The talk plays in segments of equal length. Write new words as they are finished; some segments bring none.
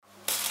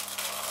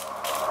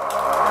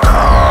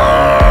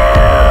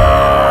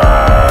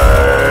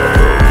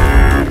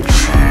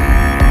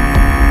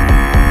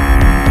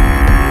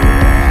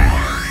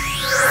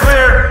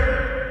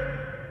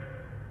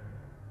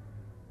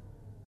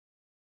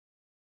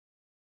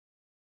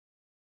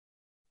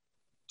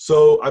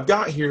So I've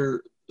got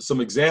here some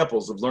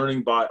examples of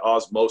learning by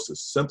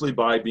osmosis, simply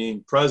by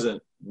being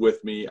present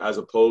with me as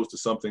opposed to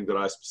something that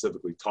I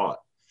specifically taught.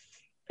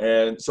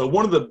 And so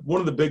one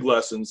of the big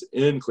lessons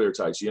in Clear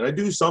Tai Chi, and I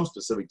do some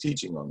specific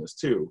teaching on this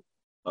too,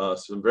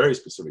 some very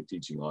specific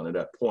teaching on it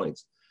at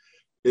points,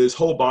 is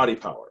whole body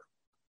power.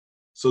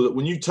 So that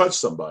when you touch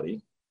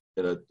somebody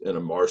in a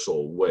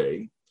martial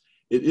way,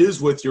 it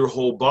is with your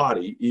whole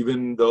body,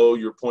 even though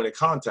your point of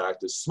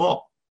contact is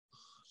small.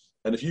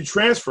 And if you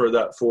transfer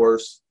that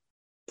force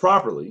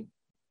properly,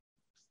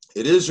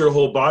 it is your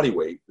whole body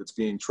weight that's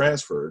being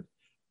transferred.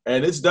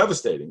 And it's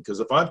devastating, because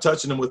if I'm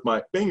touching them with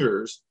my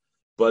fingers,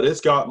 but it's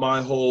got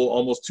my whole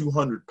almost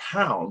 200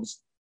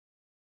 pounds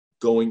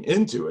going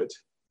into it,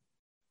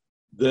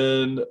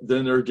 then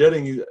they're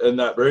getting, in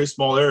that very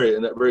small area,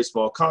 in that very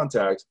small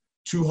contact,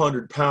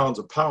 200 pounds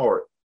of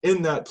power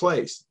in that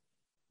place,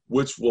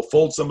 which will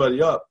fold somebody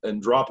up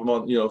and drop them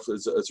on,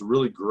 it's a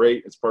really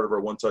great, it's part of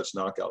our one-touch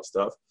knockout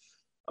stuff.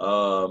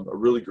 A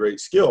really great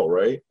skill,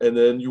 right? And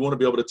then you want to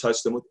be able to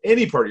touch them with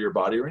any part of your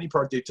body or any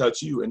part they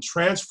touch you, and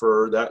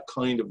transfer that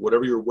kind of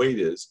whatever your weight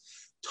is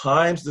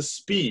times the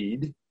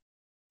speed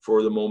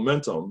for the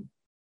momentum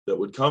that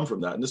would come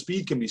from that. And the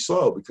speed can be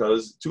slow,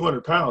 because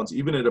 200 pounds,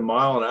 even at a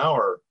mile an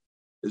hour,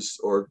 is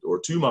or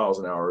 2 miles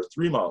an hour, or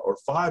 3 miles or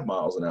 5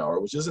 miles an hour,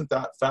 which isn't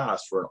that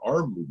fast for an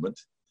arm movement,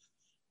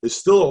 is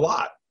still a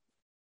lot.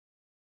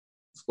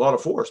 It's a lot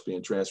of force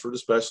being transferred,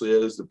 especially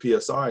as the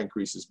PSI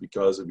increases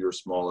because of your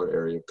smaller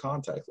area of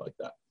contact like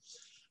that.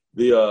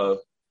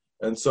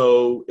 And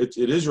so it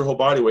is your whole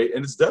body weight,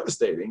 and it's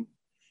devastating.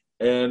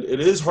 And it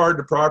is hard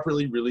to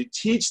properly really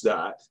teach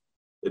that.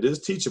 It is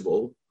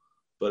teachable,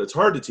 but it's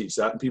hard to teach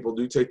that, and people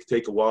do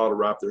take a while to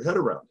wrap their head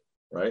around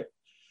it, right?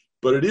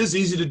 But it is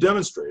easy to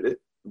demonstrate it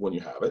when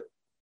you have it.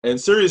 And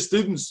serious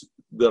students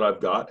that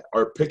I've got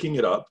are picking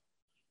it up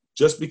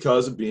just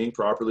because of being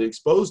properly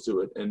exposed to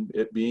it and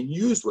it being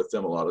used with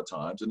them a lot of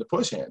times in the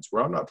push hands,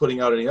 where I'm not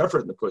putting out any effort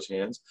in the push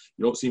hands.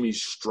 You don't see me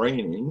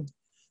straining.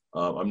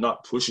 I'm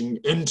not pushing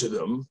into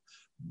them,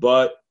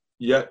 but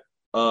yet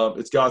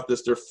it's got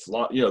this,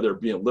 they're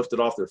being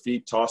lifted off their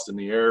feet, tossed in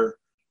the air,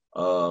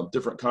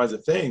 different kinds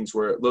of things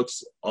where it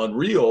looks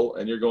unreal,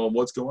 and you're going,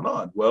 what's going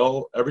on?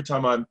 Well, every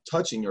time I'm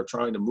touching or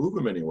trying to move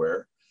them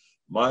anywhere,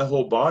 my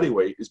whole body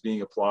weight is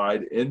being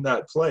applied in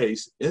that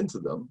place into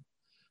them.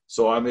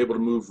 So I'm able to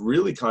move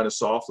really kind of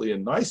softly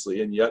and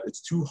nicely, and yet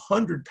it's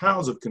 200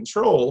 pounds of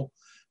control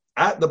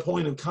at the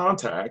point of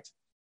contact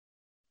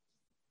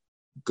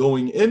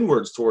going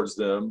inwards towards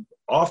them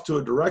off to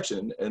a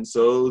direction. And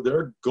so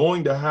they're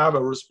going to have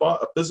a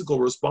physical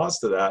response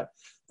to that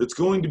that's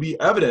going to be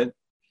evident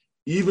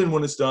even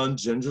when it's done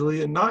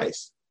gingerly and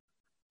nice.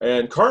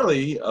 And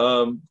Carly,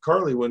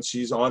 when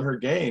she's on her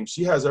game,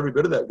 she has every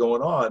bit of that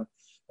going on.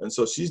 And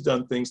so she's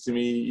done things to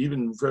me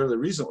even fairly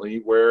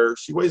recently where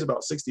she weighs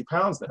about 60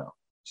 pounds now.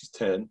 She's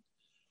 10.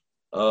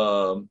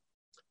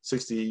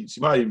 60, she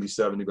might even be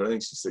 70, but I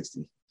think she's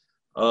 60.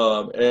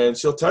 And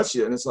she'll touch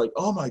you, and it's like,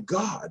 oh my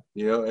God,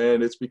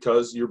 and it's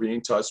because you're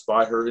being touched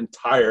by her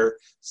entire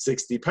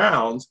 60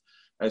 pounds.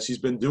 And she's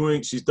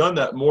done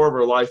that more of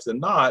her life than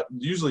not.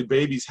 Usually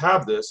babies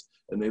have this,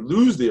 and they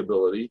lose the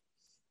ability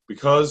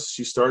because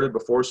she started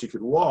before she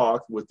could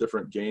walk with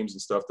different games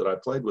and stuff that I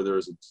played with her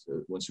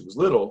when she was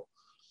little.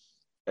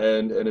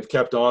 And have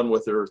kept on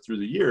with her through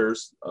the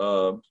years,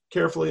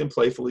 carefully and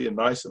playfully and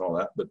nice and all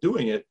that. But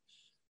doing it,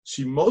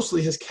 she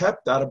mostly has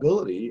kept that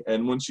ability.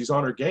 And when she's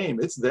on her game,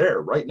 it's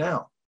there right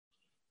now.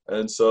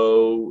 And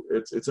so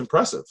it's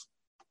impressive,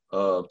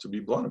 to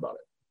be blunt about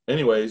it.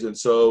 Anyways,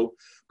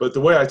 but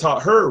the way I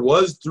taught her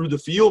was through the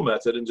feel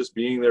method and just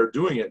being there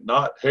doing it,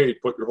 not, hey,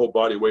 put your whole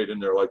body weight in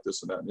there like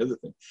this and that and the other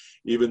thing.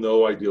 Even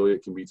though ideally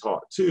it can be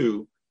taught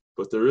too.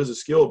 But there is a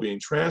skill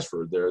being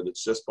transferred there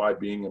that's just by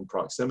being in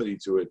proximity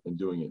to it and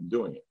doing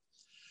it.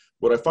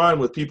 What I find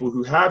with people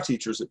who have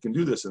teachers that can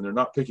do this and they're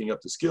not picking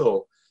up the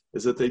skill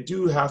is that they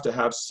do have to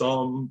have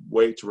some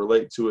way to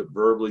relate to it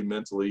verbally,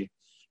 mentally,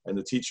 and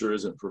the teacher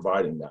isn't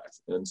providing that.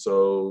 And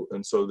so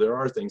there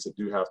are things that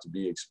do have to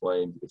be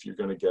explained if you're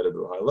going to get it at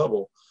a high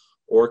level,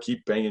 or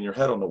keep banging your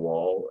head on the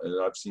wall.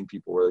 And I've seen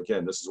people where,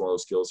 again, this is one of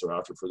those skills they're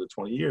after for the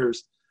 20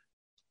 years.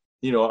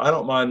 I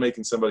don't mind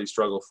making somebody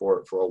struggle for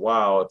it for a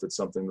while if it's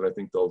something that I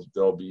think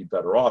they'll be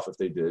better off if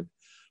they did.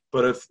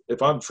 But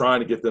if I'm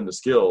trying to get them the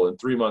skill and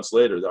 3 months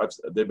later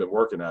they've been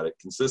working at it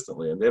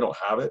consistently and they don't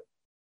have it,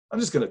 I'm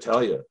just going to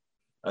tell you.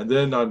 And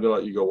then I'm going to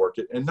let you go work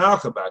it and now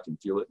come back and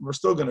feel it. And we're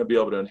still going to be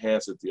able to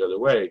enhance it the other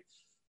way.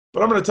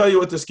 But I'm going to tell you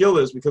what the skill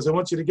is because I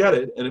want you to get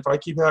it. And if I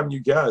keep having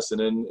you guess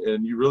and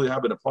you really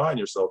have been applying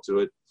yourself to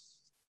it,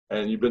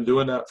 and you've been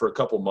doing that for a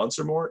couple months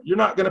or more, you're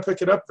not going to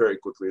pick it up very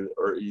quickly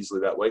or easily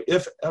that way,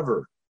 if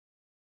ever.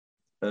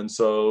 And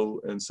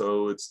so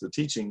it's the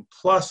teaching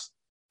plus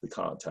the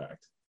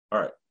contact. All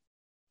right.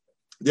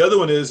 The other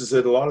one is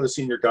that a lot of the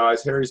senior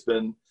guys, Harry's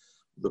been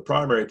the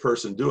primary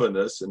person doing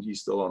this, and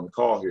he's still on the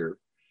call here.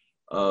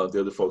 The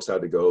other folks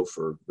had to go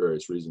for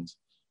various reasons,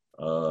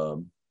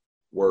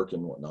 work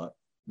and whatnot.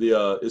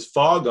 Is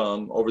Fa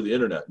Gong over the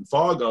internet. And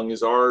Fa Gong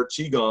is our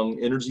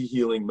Qigong energy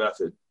healing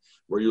method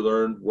where you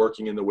learn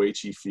working in the Wei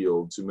Qi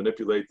field to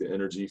manipulate the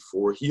energy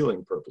for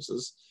healing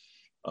purposes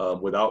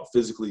without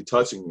physically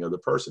touching the other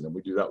person. And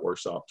we do that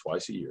workshop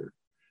twice a year.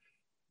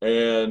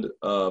 And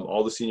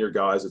all the senior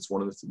guys, it's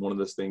one of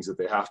the things that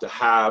they have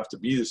to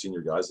be the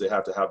senior guys. They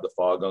have to have the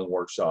Fa Gong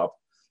workshop,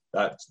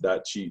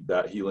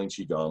 that healing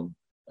Qigong,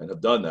 and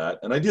have done that.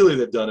 And ideally,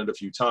 they've done it a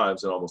few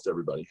times, and almost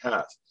everybody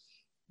has.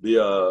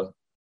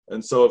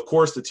 And so, of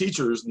course, the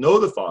teachers know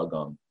the Fa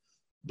Gong,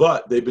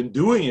 but they've been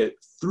doing it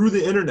through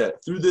the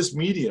internet, through this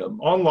medium,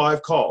 on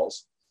live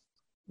calls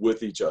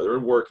with each other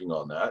and working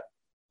on that.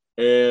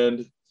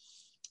 And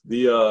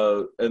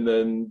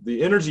then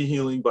the energy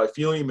healing by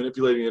feeling and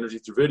manipulating energy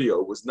through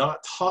video was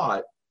not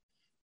taught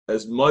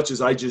as much as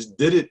I just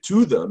did it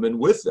to them and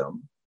with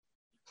them,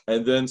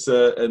 and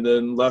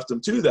then left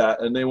them to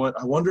that. And they went,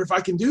 I wonder if I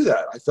can do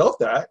that. I felt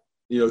that,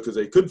 because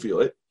they could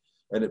feel it.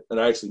 And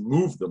I actually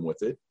moved them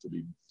with it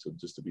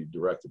just to be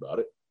direct about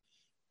it.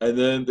 And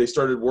then they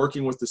started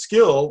working with the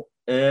skill,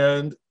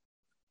 and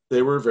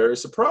they were very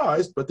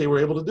surprised, but they were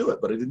able to do it.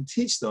 But I didn't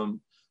teach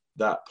them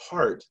that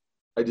part.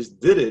 I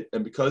just did it.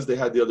 And because they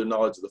had the other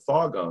knowledge of the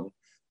Fa Gong,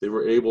 they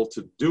were able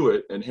to do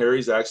it. And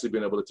Harry's actually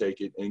been able to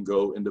take it and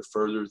go into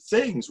further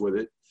things with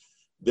it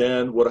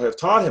than what I have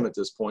taught him at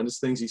this point. It's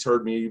things he's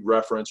heard me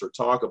reference or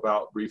talk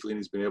about briefly, and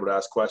he's been able to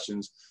ask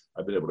questions.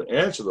 I've been able to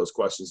answer those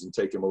questions and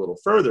take him a little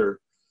further.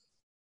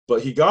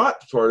 But he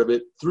got part of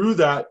it through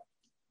that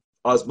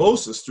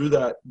osmosis, through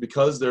that,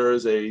 because there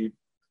is a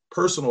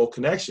personal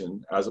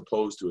connection as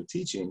opposed to a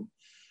teaching,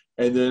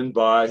 and then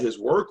by his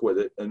work with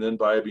it, and then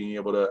by being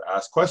able to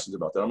ask questions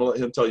about that. I'm gonna let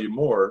him tell you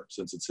more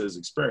since it's his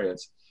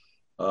experience.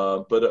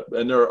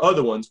 And there are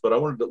other ones, but I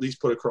wanted to at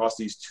least put across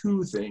these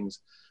two things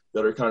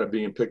that are kind of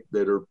being picked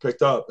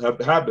up,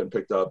 have been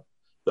picked up,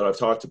 that I've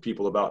talked to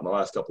people about in the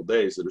last couple of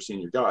days that are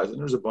senior guys, and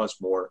there's a bunch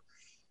more.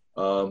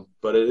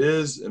 But it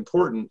is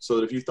important, so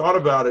that if you thought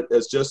about it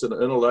as just an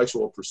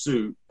intellectual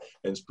pursuit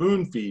and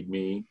spoon feed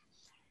me,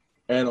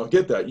 and I'll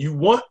get that, you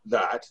want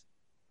that,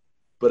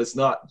 but it's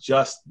not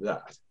just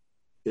that.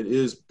 It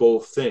is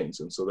both things.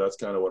 And so that's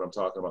kind of what I'm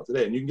talking about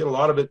today. And you can get a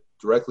lot of it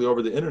directly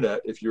over the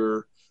internet if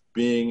you're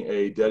being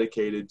a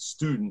dedicated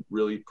student,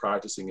 really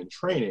practicing and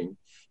training.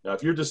 Now,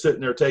 if you're just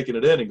sitting there taking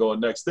it in and going,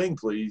 next thing,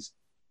 please,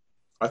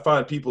 I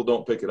find people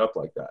don't pick it up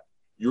like that.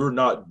 You're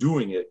not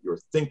doing it, you're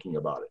thinking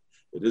about it.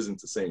 It isn't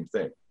the same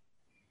thing.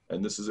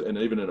 And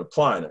even in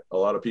applying it, a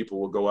lot of people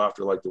will go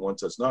after like the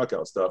one-touch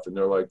knockout stuff, and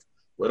they're like,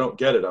 well, I don't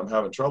get it, I'm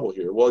having trouble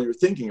here. Well, you're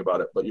thinking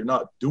about it, but you're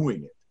not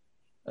doing it.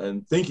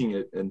 And thinking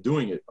it and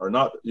doing it are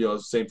not, the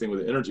same thing with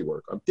the energy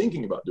work. I'm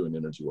thinking about doing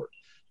energy work.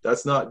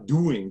 That's not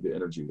doing the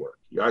energy work.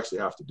 You actually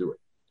have to do it.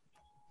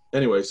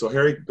 Anyway, so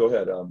Harry, go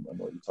ahead. I'm going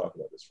to let you talk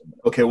about this for a minute.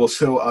 Okay, well,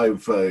 so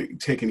I've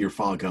taken your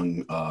Fa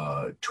Gong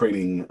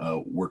training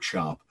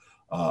workshop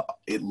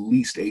at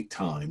least 8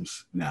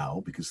 times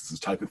now, because it's the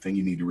type of thing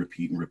you need to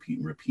repeat and repeat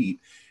and repeat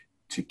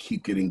to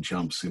keep getting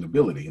jumps in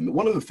ability. And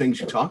one of the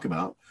things you talk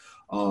about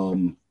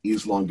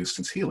is long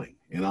distance healing.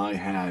 And I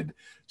had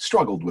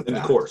struggled with that.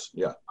 In the course,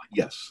 yeah.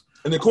 Yes.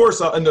 In the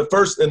course, in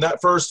that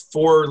first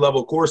 4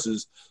 level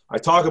courses, I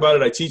talk about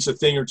it. I teach a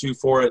thing or two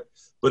for it,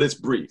 but it's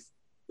brief.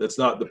 That's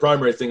not the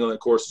primary thing on that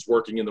course. Is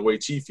working in the Wei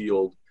Qi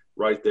field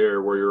right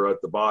there where you're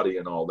at the body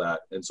and all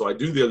that. And so I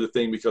do the other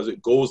thing because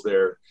it goes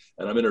there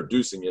and I'm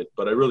introducing it,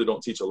 but I really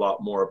don't teach a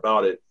lot more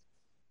about it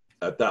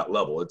at that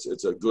level.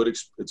 It's a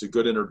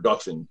good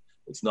introduction.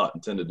 It's not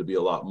intended to be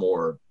a lot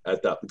more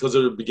at that, because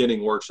they're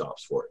beginning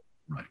workshops for it.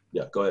 Right.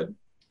 Yeah, go ahead.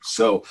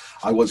 So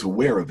I was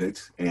aware of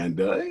it, and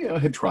I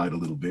had tried a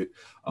little bit,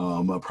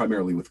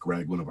 primarily with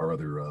Greg, one of our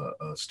other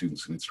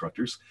students and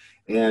instructors,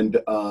 and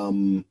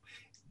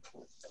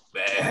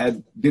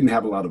didn't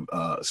have a lot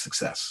of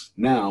success.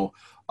 Now,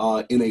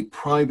 in a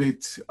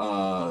private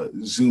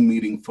Zoom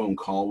meeting phone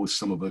call with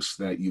some of us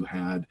that you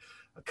had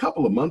a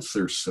couple of months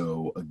or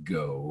so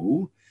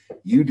ago,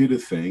 you did a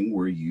thing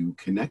where you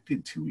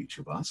connected to each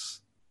of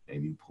us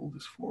and you pulled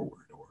us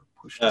forward or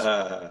pushed us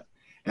forward.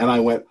 And I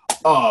went,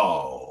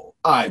 oh,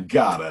 I've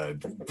got to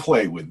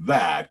play with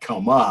that.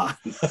 Come on.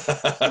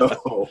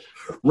 So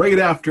right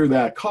after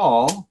that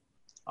call,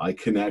 I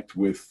connect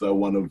with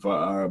one of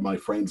my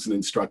friends and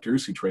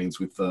instructors who trains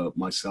with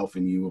myself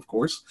and you, of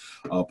course,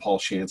 Paul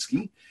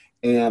Shansky.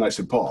 And I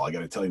said, Paul, I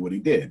got to tell you what he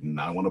did, and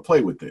I want to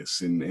play with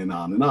this, and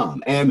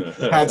on, and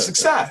had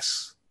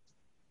success.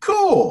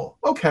 Cool.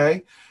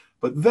 Okay.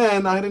 But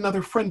then I had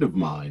another friend of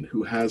mine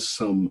who has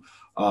some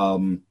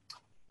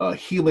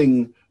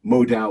healing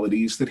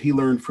modalities that he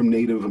learned from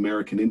Native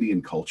American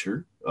Indian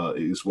culture,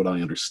 is what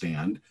I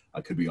understand. I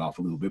could be off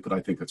a little bit, but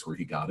I think that's where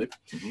he got it.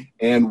 Mm-hmm.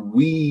 And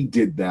we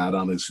did that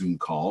on a Zoom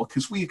call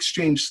because we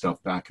exchange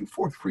stuff back and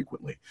forth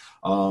frequently.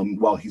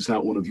 While he's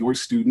not one of your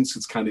students,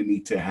 it's kind of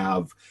neat to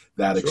have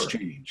that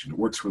exchange, and it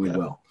works really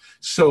well.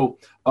 So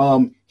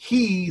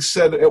he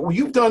said, well,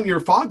 you've done your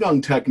Fa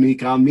Gong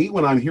technique on me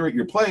when I'm here at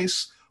your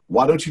place.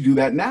 Why don't you do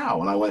that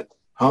now? And I went,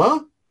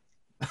 huh?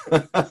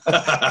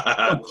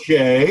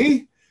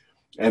 Okay.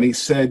 And he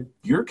said,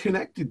 you're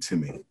connected to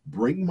me.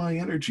 Bring my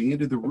energy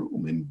into the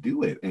room and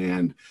do it.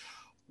 And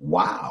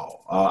Wow.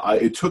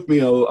 It took me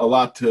a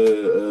lot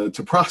to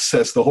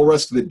process. The whole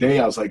rest of the day,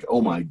 I was like,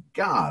 oh my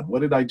God,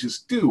 what did I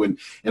just do? And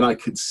I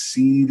could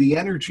see the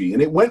energy.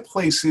 And it went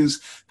places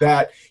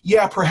that,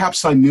 yeah,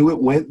 perhaps I knew it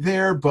went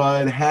there,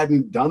 but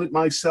hadn't done it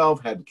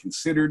myself, hadn't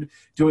considered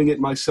doing it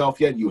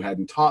myself yet. You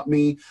hadn't taught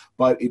me,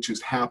 but it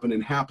just happened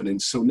and happened.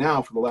 And so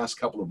now for the last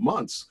couple of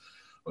months,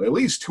 at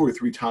least 2 or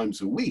 3 times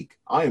a week,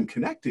 I am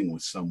connecting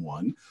with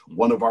someone,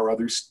 one of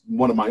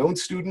my own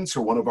students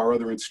or one of our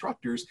other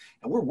instructors,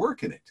 and we're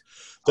working it.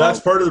 That's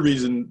part of the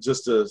reason,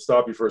 just to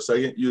stop you for a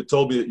second, you had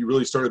told me that you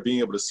really started being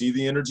able to see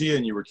the energy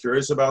and you were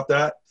curious about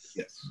that.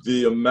 Yes.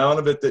 The amount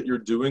of it that you're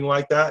doing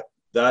like that,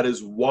 that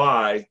is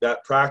why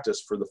that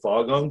practice for the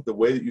Fa Gong, the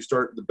way that you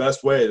start, the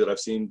best way that I've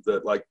seen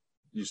that like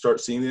you start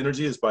seeing the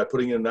energy is by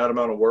putting in that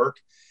amount of work.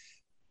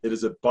 It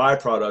is a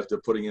byproduct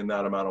of putting in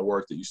that amount of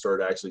work that you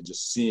start actually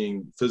just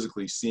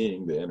physically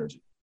seeing the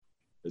energy.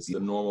 It's the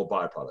normal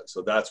byproduct.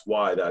 So that's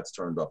why that's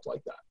turned up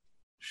like that.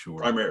 Sure.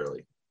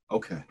 Primarily.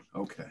 Okay.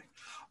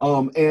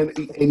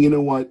 And you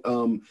know what?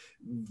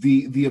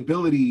 The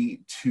ability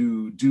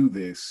to do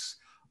this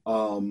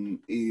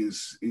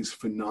is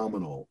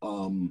phenomenal.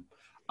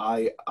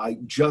 I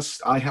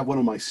have one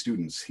of my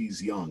students.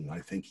 He's young. I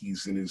think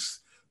he's in his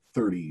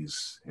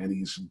 30s, and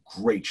he's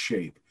great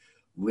shape.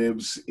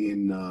 Lives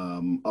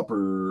in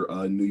upper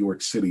New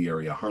York City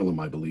area, Harlem,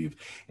 I believe.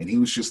 And he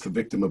was just the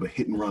victim of a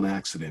hit and run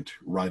accident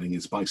riding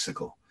his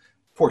bicycle.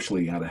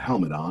 Fortunately, he had a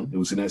helmet on. It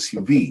was an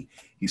SUV.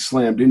 He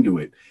slammed into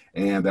it,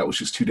 and that was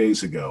just 2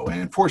 days ago.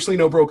 And fortunately,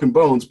 no broken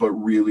bones, but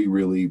really,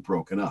 really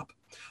broken up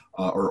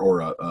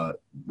or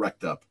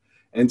wrecked up.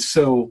 And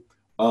so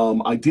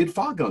I did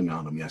Fa Gong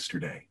on him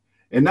yesterday.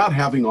 And not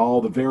having all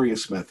the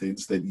various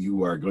methods that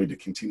you are going to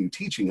continue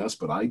teaching us,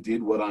 but I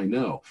did what I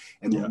know.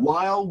 And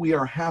while we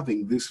are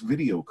having this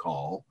video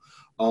call,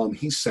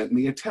 he sent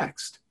me a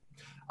text.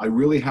 I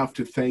really have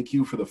to thank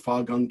you for the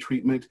Fa Gong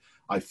treatment.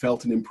 I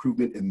felt an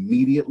improvement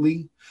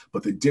immediately,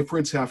 but the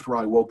difference after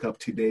I woke up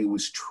today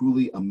was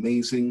truly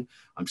amazing.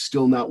 I'm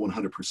still not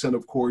 100%,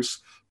 of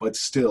course, but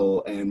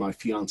still, and my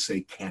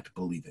fiance can't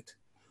believe it.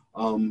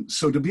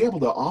 So to be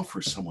able to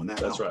offer someone that,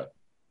 that's right.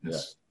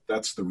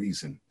 That's the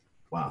reason.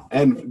 Wow.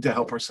 And to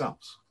help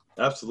ourselves.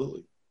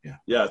 Absolutely. Yeah.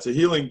 It's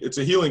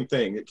a healing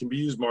thing. It can be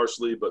used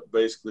martially, but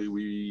basically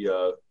we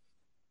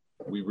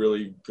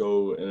really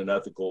go in an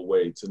ethical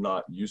way to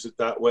not use it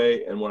that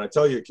way. And when I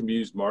tell you it can be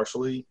used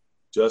martially,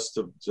 just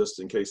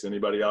in case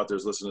anybody out there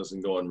is listening to this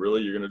and going,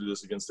 really, you're going to do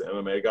this against the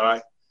MMA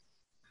guy?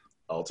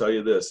 I'll tell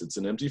you this, it's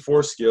an empty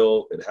force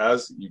skill.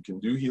 You can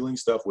do healing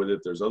stuff with it.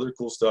 There's other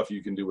cool stuff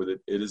you can do with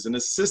it. It is an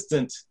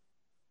assistant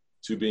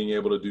to being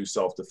able to do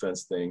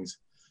self-defense things.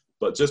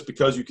 But just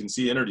because you can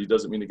see energy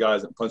doesn't mean the guy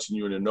isn't punching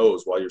you in the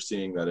nose while you're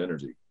seeing that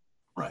energy.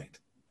 Right.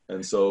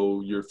 And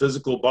so your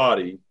physical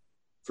body,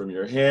 from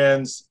your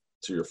hands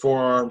to your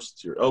forearms,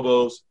 to your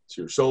elbows,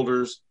 to your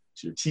shoulders,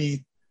 to your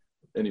teeth,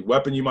 any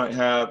weapon you might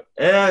have,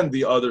 and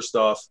the other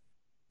stuff,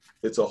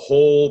 it's a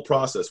whole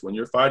process. When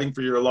you're fighting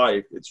for your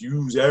life, it's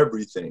use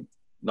everything.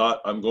 Not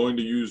I'm going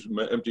to use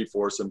empty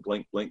force and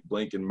blink, blink,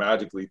 blink, and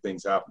magically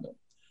things happening.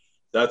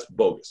 That's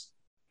bogus.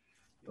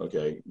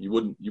 Okay,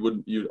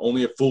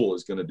 only a fool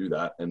is going to do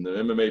that, and the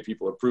MMA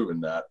people have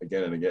proven that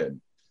again and again.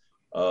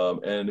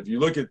 And if you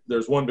look at,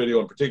 there's one video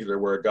in particular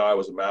where a guy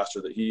was a master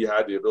that he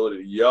had the ability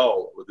to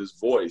yell with his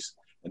voice,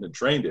 and had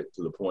trained it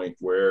to the point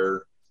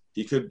where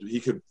he could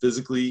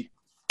physically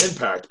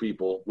impact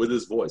people with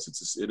his voice.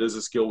 It is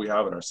a skill we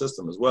have in our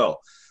system as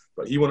well.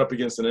 But he went up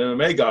against an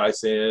MMA guy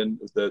saying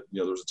that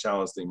there was a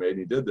challenge thing made, and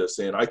he did this,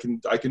 saying I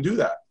can do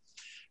that.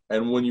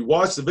 And when you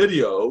watch the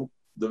video,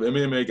 the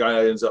MMA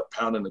guy ends up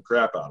pounding the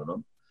crap out of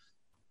him.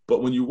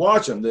 But when you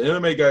watch him, the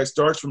MMA guy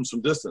starts from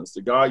some distance.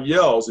 The guy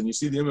yells, and you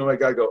see the MMA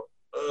guy go,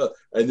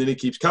 and then he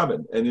keeps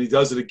coming. And he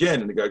does it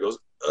again, and the guy goes,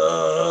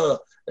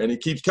 and he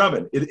keeps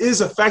coming. It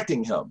is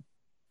affecting him.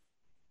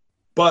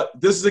 But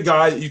this is a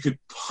guy that you could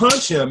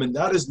punch him, and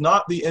that is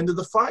not the end of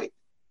the fight.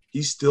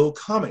 He's still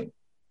coming.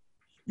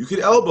 You could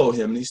elbow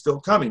him, and he's still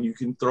coming. You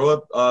can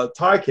throw a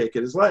tie kick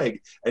at his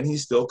leg, and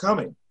he's still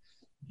coming.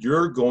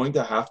 You're going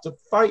to have to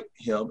fight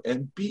him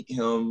and beat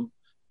him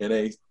in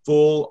a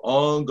full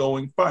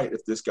ongoing fight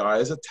if this guy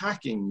is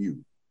attacking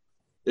you.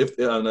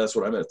 And that's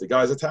what I meant. If the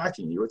guy's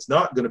attacking you, it's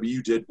not going to be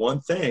you did one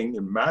thing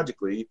and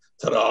magically,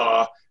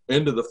 ta-da,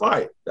 into the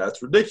fight.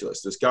 That's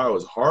ridiculous. This guy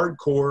was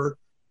hardcore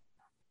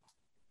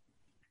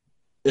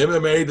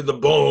MMA to the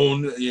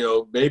bone,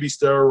 maybe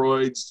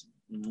steroids,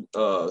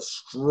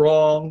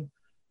 strong,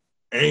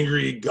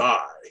 angry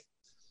guy.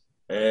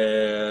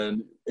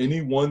 And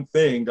any one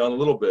thing done a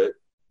little bit,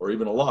 or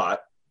even a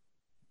lot,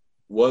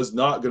 was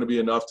not going to be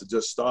enough to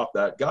just stop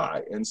that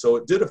guy. And so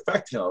it did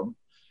affect him.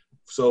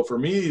 So for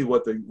me,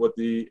 what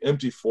the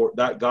empty for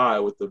that guy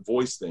with the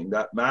voice thing,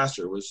 that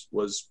master was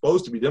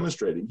supposed to be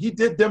demonstrating. He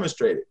did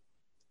demonstrate it.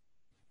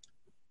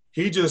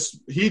 He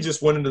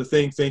just went into the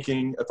thing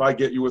thinking, if I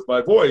get you with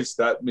my voice,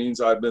 that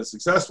means I've been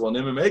successful. And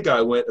the MMA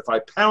guy went, if I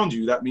pound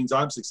you, that means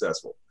I'm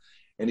successful.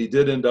 And he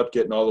did end up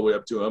getting all the way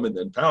up to him and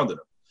then pounded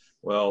him.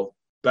 Well,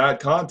 bad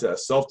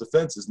contest,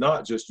 self-defense is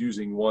not just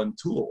using one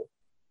tool.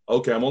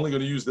 Okay, I'm only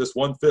going to use this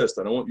one fist.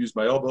 I don't want to use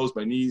my elbows,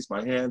 my knees,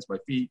 my hands, my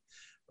feet,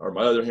 or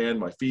my other hand,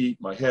 my feet,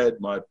 my head,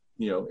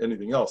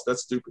 anything else.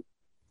 That's stupid.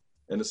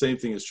 And the same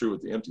thing is true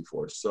with the empty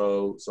force.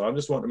 So I'm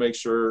just wanting to make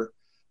sure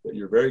that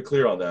you're very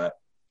clear on that.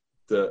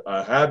 That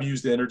I have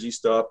used the energy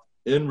stuff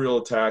in real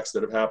attacks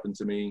that have happened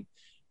to me.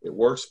 It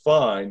works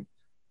fine,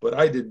 but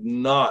I did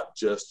not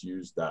just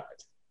use that.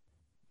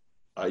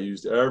 I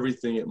used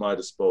everything at my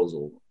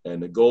disposal,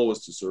 and the goal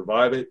was to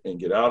survive it and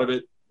get out of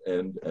it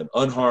and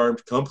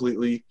unharmed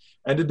completely,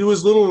 and to do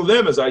as little of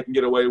them as I can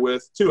get away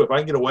with too. If I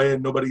can get away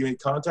and nobody made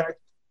contact,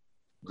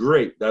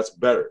 great, that's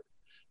better.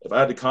 If I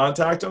had to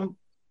contact them,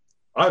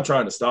 I'm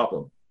trying to stop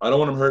them. I don't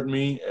want them hurting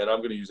me, and I'm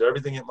going to use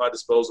everything at my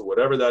disposal,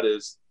 whatever that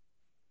is.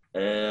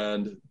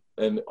 And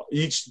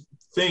each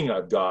thing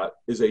I've got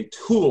is a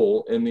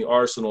tool in the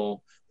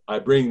arsenal. I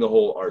bring the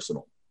whole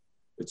arsenal.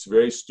 It's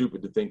very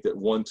stupid to think that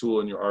one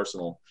tool in your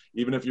arsenal,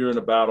 even if you're in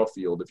a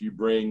battlefield, if you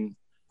bring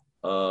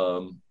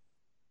a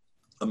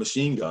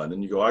machine gun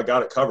and you go, I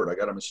got it covered, I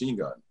got a machine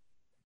gun,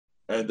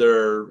 and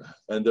they're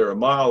a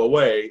mile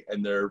away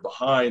and they're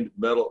behind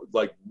metal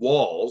like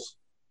walls,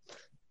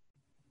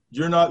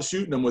 you're not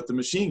shooting them with the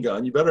machine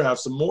gun. You better have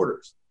some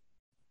mortars.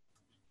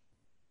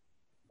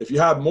 If you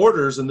have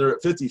mortars and they're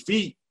at 50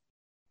 feet,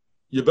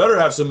 you better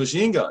have some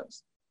machine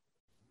guns.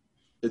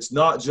 It's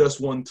not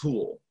just one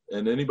tool.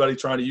 And anybody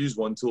trying to use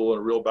one tool in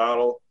a real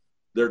battle,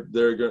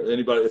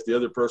 anybody, if the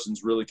other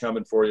person's really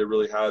coming for you,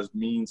 really has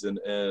means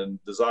and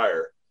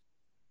desire,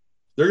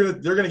 they're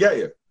gonna get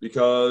you,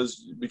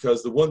 because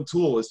the one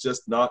tool is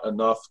just not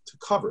enough to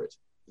cover it.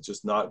 It's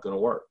just not gonna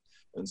work.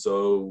 And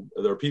so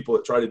there are people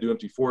that try to do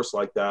empty force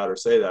like that or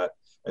say that,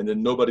 and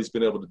then nobody's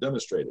been able to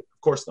demonstrate it.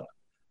 Of course not.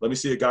 Let me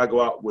see a guy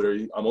go out where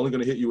I'm only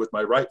going to hit you with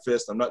my right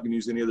fist. I'm not going to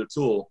use any other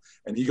tool.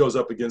 And he goes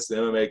up against the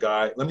MMA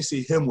guy. Let me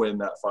see him win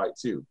that fight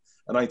too.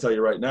 And I can tell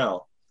you right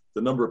now,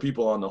 the number of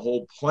people on the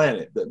whole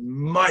planet that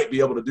might be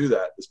able to do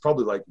that is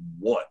probably like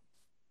one.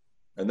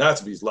 And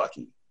that's if he's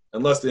lucky.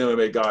 Unless the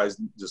MMA guy is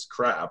just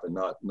crap and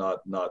not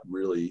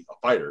really a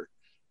fighter,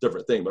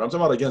 different thing. But I'm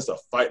talking about against a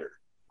fighter.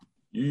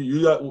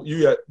 You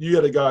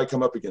got a guy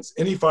come up against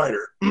any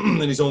fighter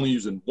and he's only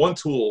using one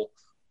tool,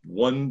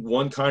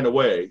 one kind of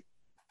way,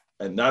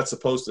 and not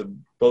supposed to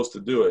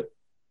do it.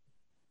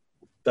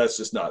 That's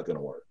just not going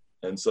to work.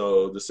 And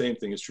so the same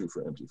thing is true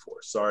for empty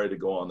force. Sorry to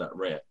go on that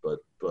rant, but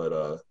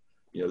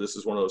this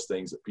is one of those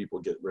things that people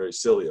get very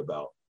silly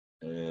about,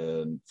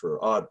 and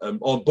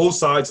on both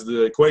sides of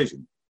the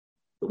equation.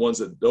 The ones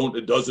that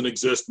it doesn't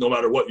exist, no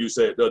matter what you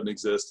say, it doesn't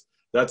exist.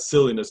 That's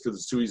silliness because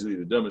it's too easy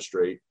to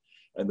demonstrate.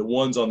 And the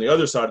ones on the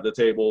other side of the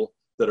table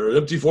that are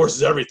empty force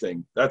is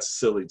everything, that's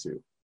silly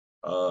too,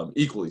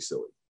 equally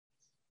silly.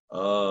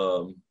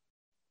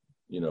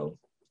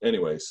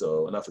 Anyway,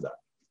 so enough of that.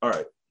 All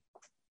right.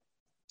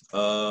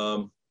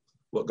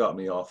 What got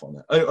me off on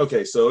that?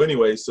 Okay, so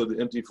anyway, so the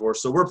empty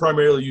force. So we're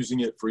primarily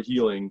using it for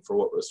healing,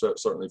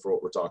 certainly for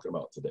what we're talking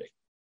about today.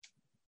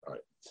 All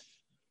right.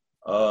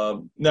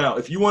 Now,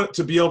 if you want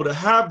to be able to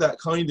have that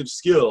kind of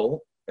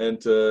skill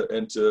and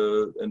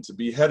to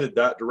be headed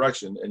that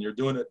direction, and you're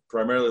doing it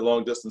primarily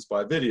long distance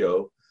by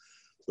video,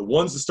 the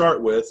ones to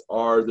start with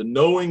are the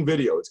knowing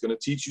video. It's going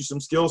to teach you some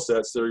skill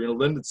sets that are going to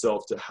lend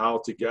itself to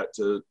how to get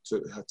to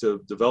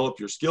develop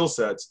your skill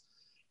sets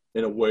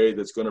in a way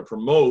that's going to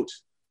promote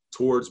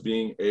towards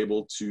being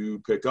able to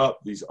pick up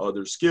these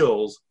other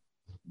skills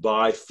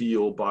by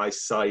feel, by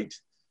sight,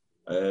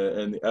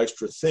 and the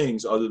extra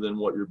things other than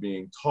what you're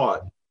being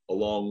taught,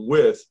 along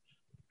with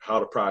how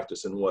to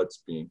practice and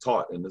what's being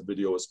taught. And the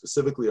video is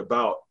specifically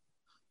about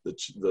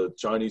the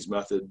Chinese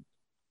method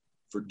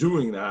for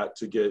doing that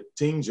to get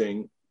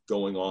Tingjing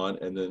going on,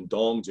 and then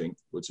Dongjing,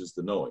 which is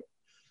the knowing.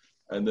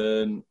 And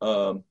then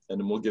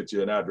we'll get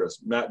you an address.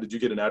 Matt, did you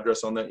get an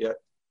address on that yet?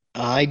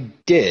 I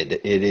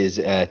did. It is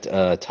at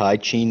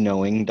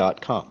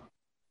taichinowing.com.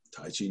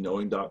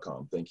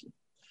 taichinowing.com. Thank you.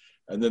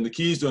 And then the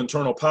keys to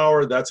internal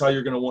power, that's how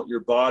you're going to want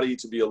your body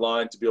to be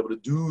aligned to be able to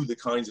do the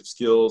kinds of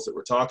skills that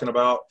we're talking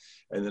about,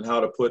 and then how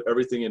to put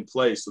everything in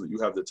place so that you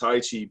have the Tai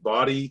Chi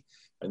body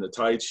and the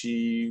Tai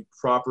Chi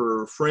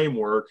proper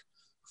framework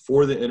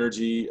for the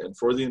energy and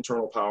for the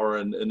internal power,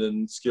 and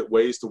then get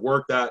ways to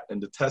work that and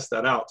to test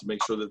that out to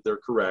make sure that they're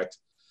correct,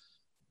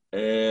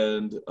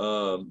 and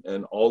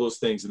all those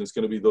things. And it's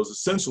going to be those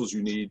essentials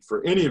you need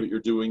for any of it you're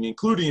doing,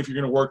 including if you're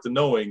going to work the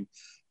knowing.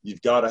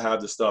 You've got to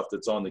have the stuff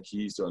that's on the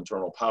keys to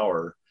internal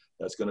power.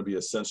 That's going to be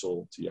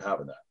essential to you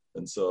having that.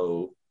 And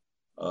so,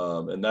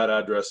 and that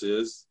address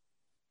is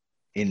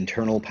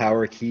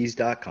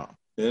internalpowerkeys.com.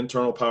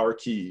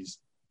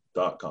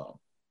 internalpowerkeys.com.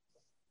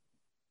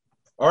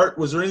 Art,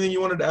 was there anything you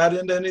wanted to add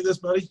into any of this,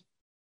 buddy?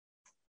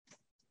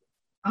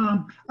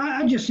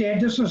 I just said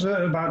this is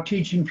about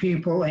teaching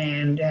people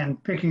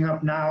and picking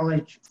up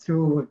knowledge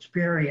through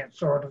experience,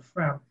 sort of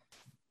from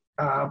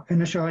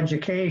initial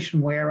education,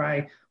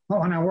 where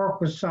when I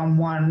work with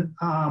someone,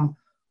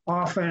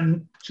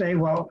 often say,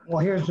 well,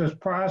 here's this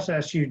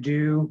process you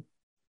do,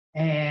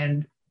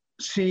 and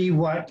see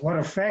what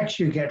effects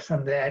you get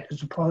from that,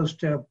 as opposed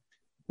to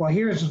well,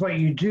 here's what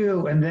you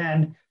do, and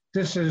then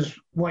this is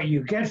what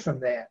you get from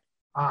that.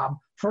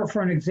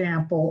 For an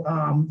example,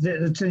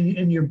 it's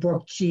in your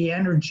book, G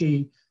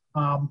Energy,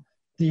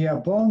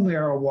 the bone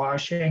marrow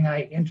washing.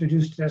 I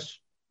introduced this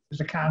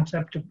as a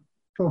concept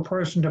to a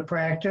person to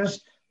practice,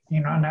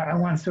 and I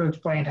went through,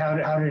 explained how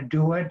to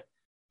do it.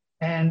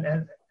 And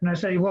I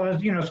said, well,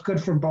 it's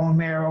good for bone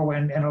marrow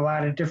and a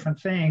lot of different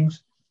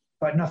things,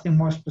 but nothing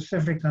more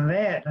specific than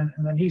that. And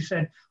then he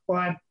said,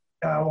 well,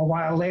 a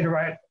while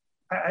later,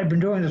 I've been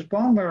doing this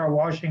bone marrow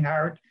washing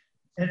art,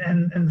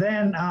 and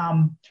then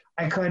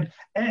I could,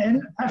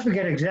 and I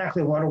forget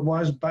exactly what it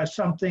was, but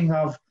something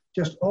of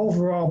just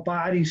overall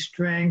body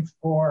strength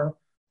or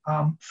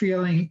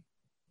feeling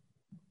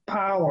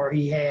power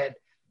he had.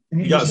 And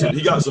he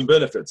got some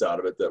benefits out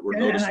of it that were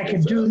noticeable. And I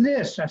could do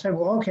this. I said,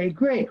 well, okay,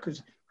 great,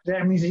 because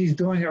that means he's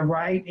doing it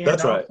right. And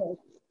that's right.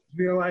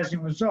 Realizing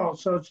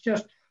results. So it's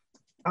just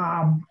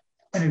an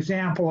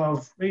example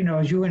of,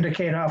 as you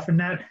indicate often,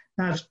 not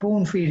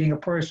spoon feeding a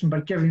person,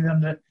 but giving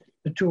them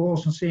the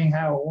tools and seeing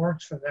how it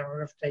works for them,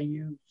 or if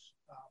they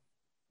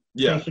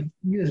they can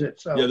use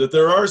it. So that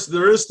there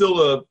is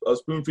still a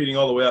spoon feeding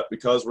all the way up,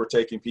 because we're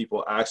taking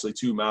people actually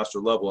to master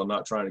level and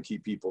not trying to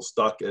keep people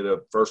stuck at a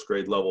first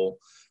grade level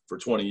for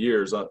 20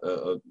 years,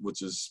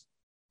 which is,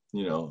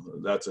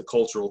 that's a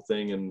cultural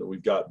thing. And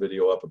we've got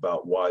video up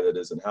about why that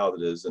is and how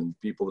that is. And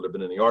people that have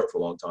been in the art for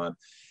a long time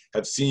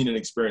have seen and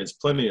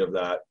experienced plenty of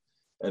that.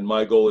 And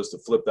my goal is to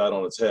flip that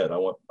on its head.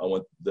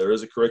 There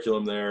is a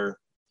curriculum there.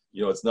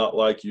 It's not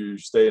like you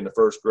stay in the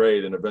first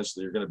grade and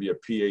eventually you're going to be a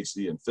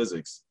PhD in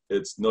physics.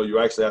 No, you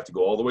actually have to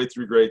go all the way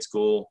through grade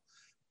school,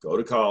 go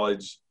to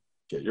college,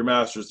 get your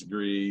master's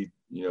degree,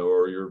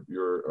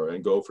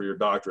 and go for your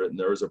doctorate. And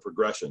there is a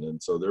progression.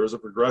 And so there is a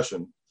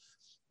progression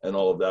and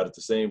all of that. At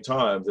the same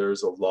time,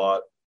 there's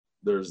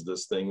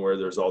this thing where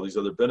there's all these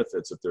other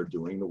benefits if they're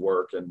doing the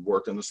work and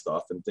working the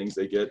stuff and things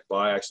they get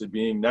by actually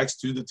being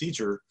next to the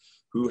teacher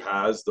who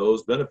has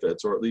those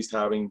benefits, or at least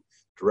having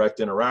direct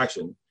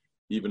interaction,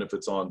 even if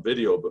it's on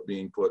video, but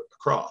being put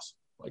across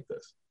like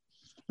this.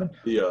 I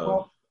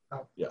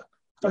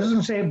was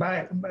going to say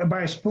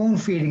by spoon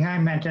feeding, I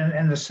meant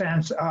in the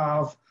sense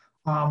of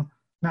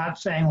not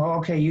saying, well,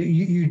 okay,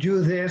 you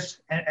do this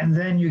and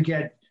then you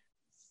get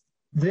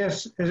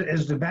this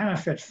is the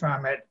benefits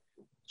from it,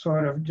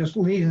 sort of just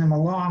leading them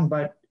along,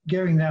 but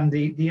giving them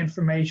the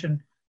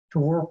information to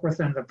work with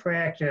in the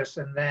practice.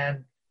 And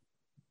then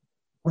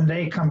when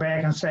they come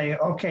back and say,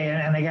 okay,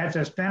 and they got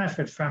this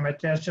benefit from it,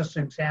 that's just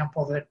an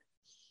example that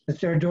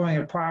they're doing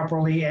it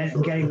properly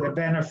and getting the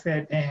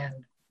benefit, and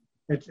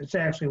it's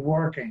actually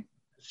working,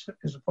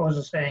 as opposed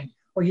to saying,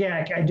 well,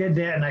 yeah, I did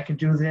that and I can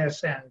do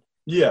this. And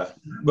yeah,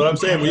 but I'm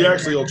saying we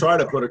actually will try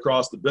to put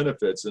across the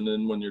benefits. And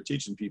then when you're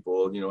teaching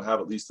people, have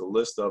at least a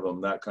list of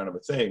them, that kind of a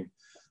thing.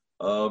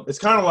 It's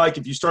kind of like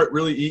if you start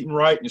really eating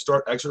right and you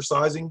start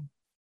exercising,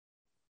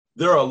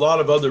 there are a lot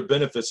of other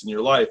benefits in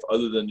your life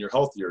other than you're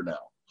healthier now,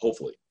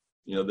 hopefully,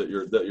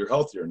 that you're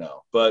healthier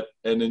now.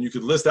 And then you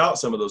could list out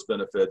some of those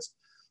benefits.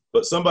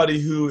 But somebody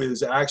who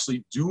is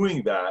actually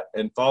doing that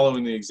and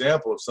following the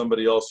example of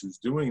somebody else who's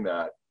doing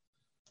that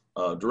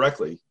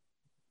directly,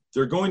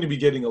 they're going to be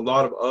getting a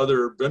lot of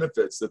other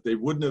benefits that they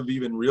wouldn't have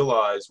even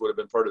realized would have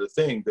been part of the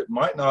thing, that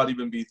might not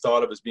even be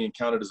thought of as being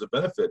counted as a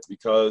benefit,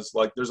 because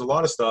there's a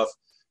lot of stuff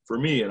for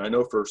me, and I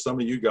know for some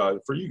of you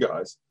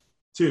guys,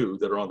 too,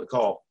 that are on the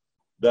call,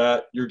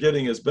 that you're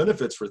getting as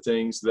benefits for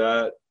things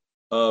that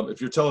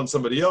if you're telling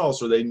somebody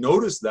else or they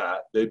notice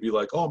that, they'd be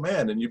like, oh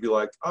man, and you'd be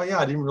like, oh yeah,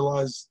 I didn't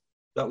realize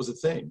that was a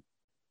thing,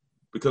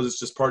 because it's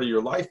just part of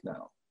your life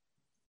now.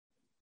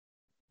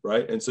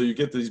 Right. And so you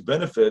get these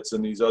benefits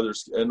and these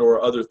others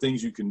or other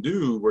things you can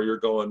do where you're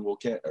going, well,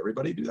 can't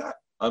everybody do that?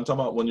 I'm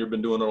talking about when you've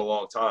been doing it a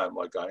long time,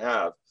 like I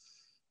have.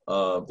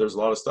 There's a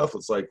lot of stuff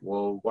that's like,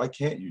 well, why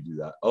can't you do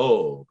that?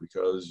 Oh,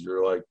 because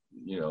you're like,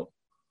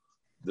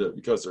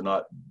 because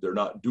they're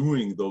not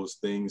doing those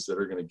things that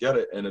are going to get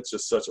it. And it's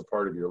just such a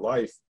part of your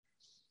life.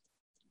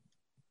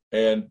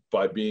 And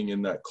by being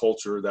in that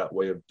culture, that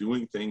way of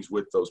doing things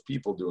with those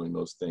people doing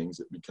those things,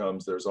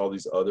 there's all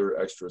these other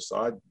extra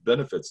side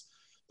benefits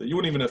that you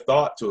wouldn't even have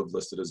thought to have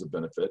listed as a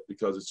benefit,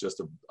 because it's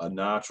just a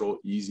natural,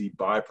 easy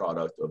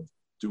byproduct of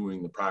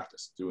doing the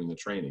practice, doing the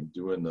training,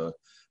 doing the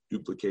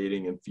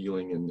duplicating and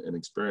feeling and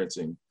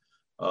experiencing.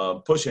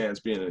 Push hands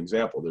being an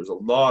example. There's a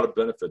lot of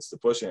benefits to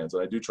push hands,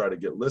 and I do try to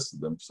get lists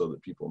of them so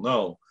that people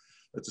know.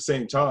 At the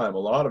same time, a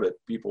lot of it,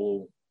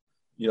 people,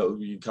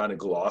 you kind of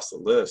gloss the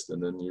list,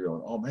 and then you're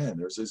going, oh man,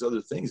 there's these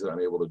other things that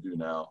I'm able to do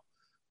now.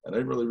 And I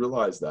didn't really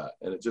realize that.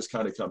 And it just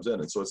kind of comes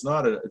in. And so it's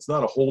not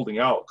a holding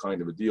out kind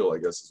of a deal, I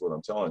guess is what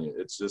I'm telling you.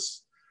 It's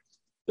just,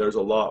 there's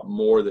a lot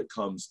more that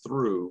comes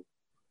through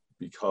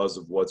because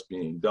of what's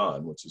being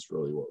done, which is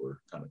really what we're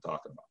kind of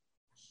talking about.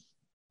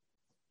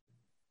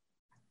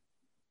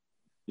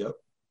 Yep.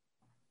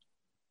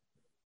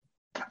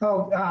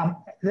 Oh,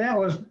 that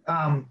was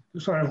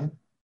sort of,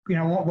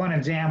 one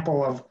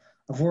example of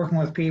working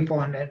with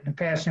people and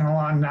passing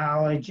along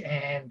knowledge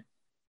and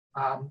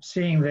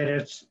seeing that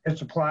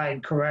it's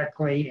applied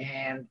correctly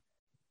and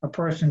a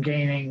person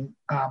gaining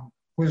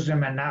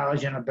wisdom and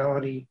knowledge and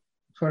ability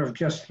sort of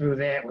just through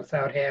that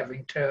without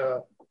having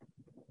to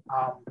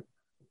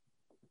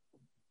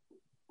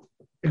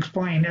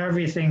explain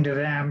everything to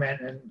them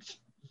and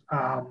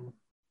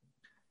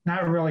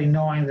not really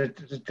knowing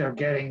that they're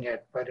getting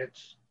it, but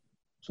it's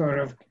sort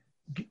of,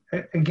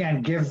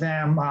 again, give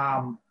them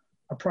a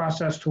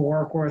process to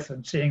work with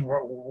and seeing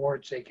what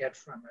rewards they get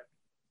from it,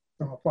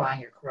 from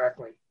applying it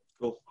correctly.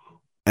 Cool.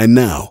 And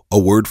now, a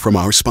word from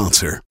our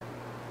sponsor.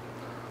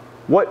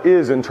 What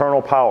is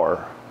internal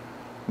power?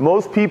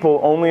 Most people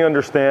only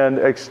understand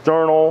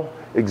external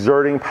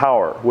exerting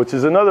power, which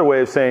is another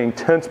way of saying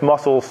tense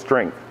muscle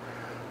strength.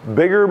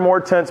 Bigger, more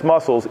tense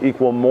muscles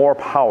equal more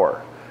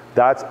power.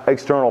 That's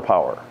external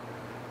power.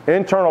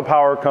 Internal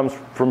power comes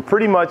from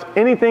pretty much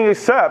anything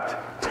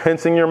except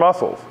tensing your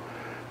muscles.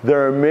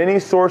 There are many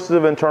sources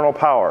of internal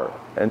power,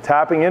 and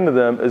tapping into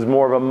them is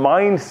more of a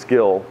mind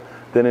skill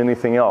than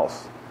anything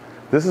else.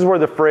 This is where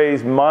the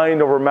phrase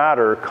mind over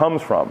matter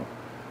comes from.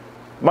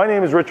 My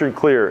name is Richard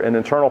Clear, and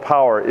internal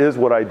power is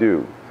what I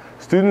do.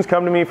 Students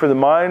come to me for the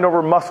mind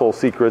over muscle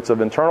secrets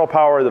of internal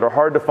power that are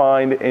hard to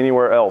find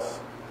anywhere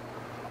else.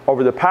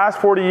 Over the past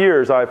 40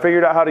 years, I have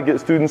figured out how to get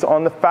students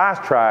on the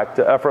fast track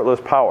to effortless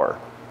power.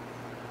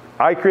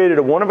 I created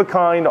a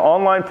one-of-a-kind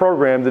online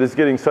program that is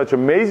getting such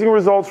amazing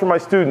results for my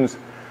students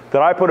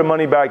that I put a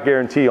money-back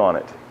guarantee on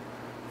it.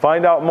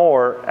 Find out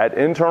more at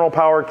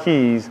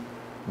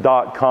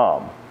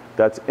internalpowerkeys.com.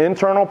 That's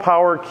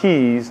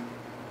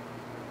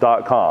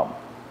internalpowerkeys.com.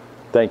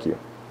 Thank you.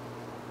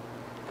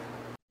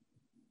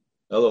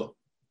 Hello.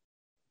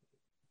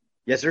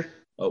 Yes, sir.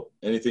 Oh,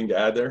 anything to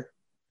add there?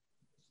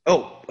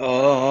 Oh,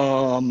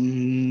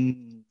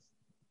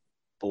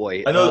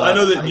 boy. I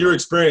know that your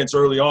experience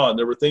early on,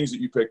 there were things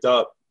that you picked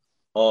up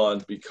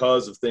on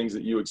because of things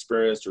that you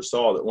experienced or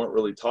saw that weren't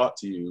really taught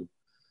to you.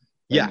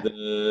 Yeah.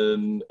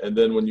 And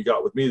then when you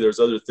got with me, there's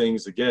other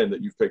things again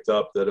that you've picked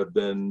up that have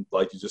been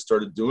like you just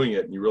started doing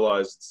it and you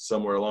realized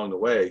somewhere along the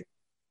way,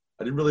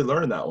 I didn't really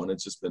learn that one.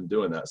 It's just been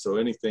doing that. So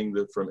anything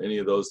that from any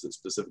of those that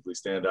specifically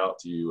stand out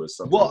to you as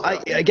something. Well,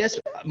 I guess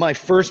my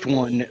first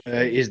one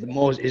is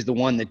the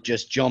one that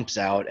just jumps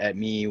out at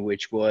me,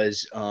 which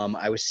was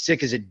I was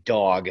sick as a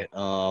dog.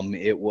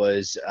 I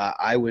was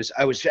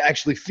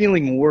actually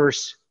feeling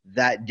worse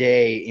that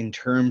day in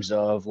terms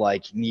of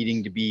like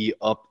needing to be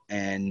up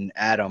and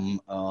at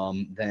 'em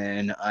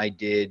than I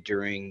did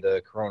during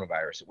the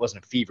coronavirus. It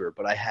wasn't a fever,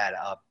 but I had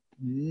a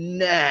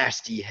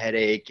nasty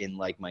headache and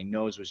like my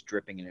nose was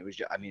dripping and it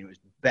was it was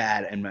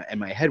bad and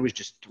my head was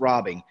just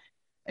throbbing.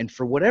 And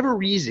for whatever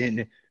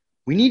reason,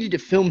 we needed to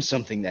film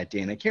something that day,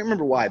 and I can't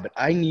remember why, but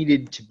I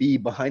needed to be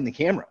behind the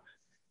camera.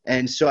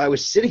 And so I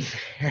was sitting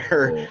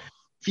there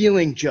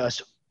feeling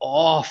just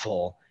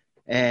awful,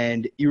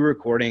 and you were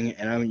recording,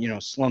 and I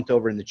slumped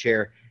over in the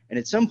chair. And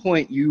at some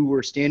point you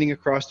were standing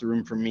across the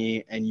room from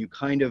me, and you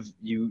kind of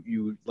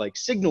you like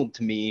signaled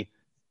to me,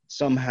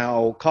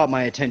 somehow caught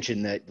my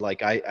attention that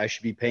like I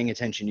should be paying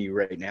attention to you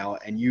right now.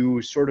 And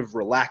you sort of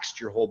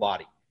relaxed your whole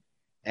body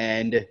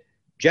and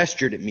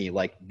gestured at me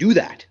like, do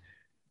that.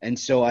 And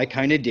so I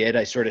kind of did.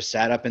 I sort of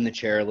sat up in the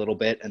chair a little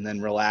bit and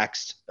then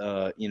relaxed,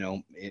 with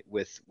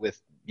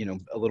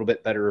a little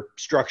bit better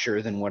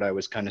structure than what I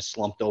was kind of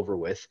slumped over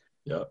with.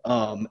 Yeah.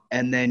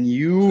 And then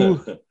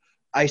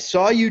I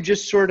saw you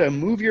just sort of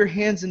move your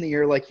hands in the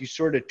air, like you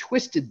sort of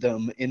twisted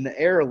them in the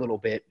air a little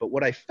bit. But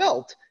what I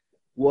felt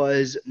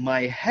was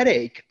my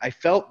headache. I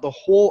felt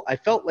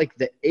like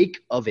the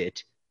ache of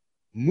it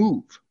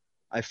move.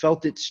 I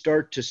felt it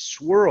start to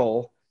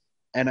swirl,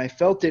 and I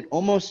felt it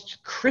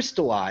almost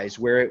crystallize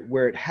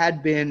where it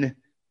had been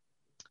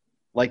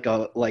like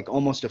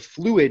almost a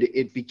fluid.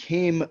 It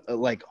became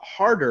like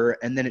harder,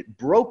 and then it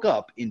broke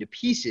up into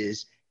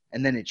pieces,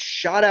 and then it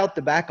shot out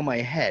the back of my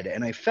head.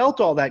 And I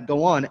felt all that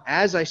go on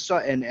as I saw,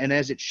 and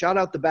as it shot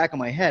out the back of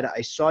my head,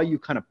 I saw you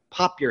kind of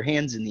pop your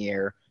hands in the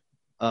air,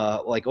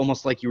 like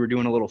almost like you were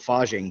doing a little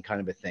faging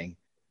kind of a thing.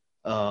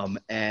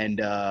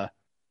 And I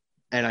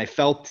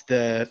felt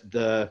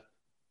the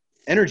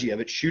energy of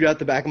it shoot out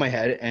the back of my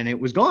head, and it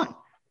was gone.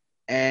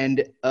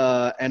 And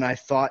I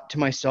thought to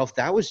myself,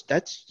 that was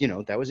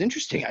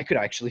interesting. I could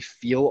actually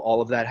feel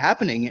all of that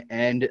happening.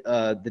 And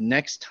the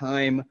next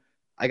time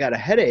I got a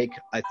headache,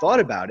 I thought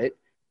about it,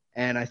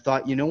 and I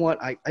thought, you know what,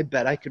 I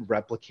bet I could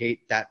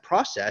replicate that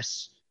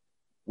process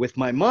with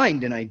my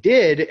mind. And I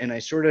did, and I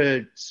sort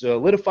of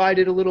solidified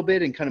it a little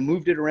bit and kind of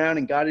moved it around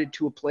and got it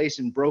to a place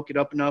and broke it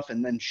up enough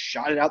and then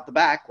shot it out the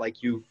back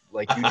like you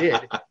did.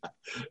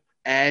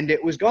 And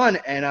it was gone.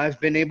 And I've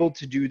been able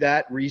to do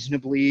that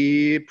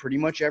reasonably pretty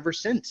much ever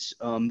since.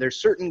 There's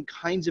certain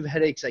kinds of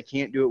headaches I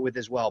can't do it with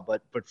as well,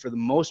 but for the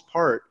most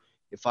part,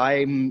 if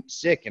I'm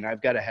sick and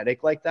I've got a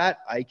headache like that,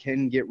 I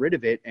can get rid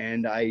of it,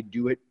 and I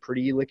do it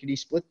pretty lickety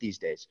split these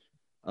days,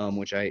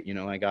 which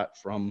I got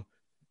from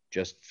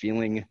just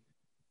feeling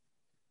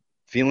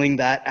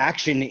that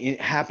action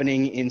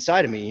happening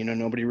inside of me.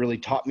 Nobody really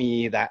taught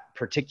me that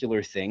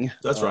particular thing.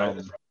 That's right.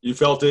 You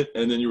felt it,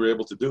 and then you were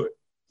able to do it.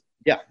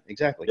 Yeah,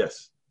 exactly.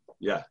 Yes.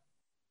 Yeah.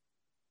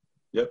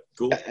 Yep.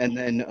 Cool. And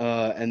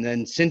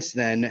then since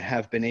then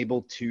have been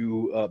able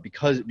to,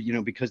 because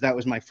that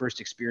was my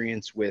first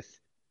experience with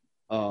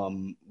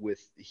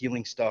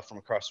healing stuff from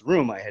across the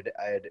room. I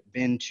had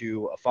been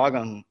to a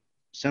Fagang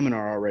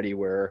seminar already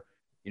where,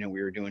 we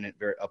were doing it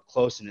very up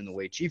close and in the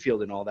Wei Chi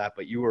field and all that,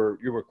 but you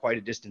were quite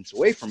a distance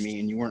away from me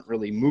and you weren't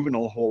really moving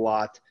a whole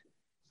lot.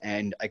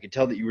 And I could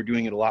tell that you were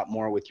doing it a lot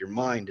more with your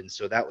mind. And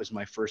so that was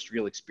my first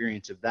real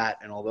experience of that.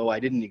 And although I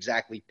didn't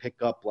exactly pick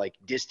up like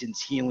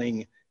distance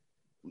healing,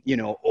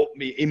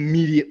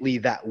 immediately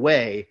that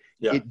way,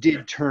 Yeah. it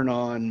did turn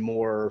on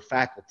more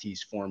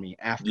faculties for me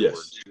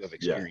afterwards to have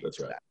experienced that's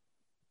right. that.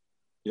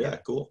 Yeah,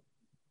 cool.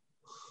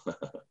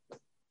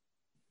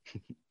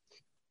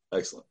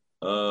 Excellent.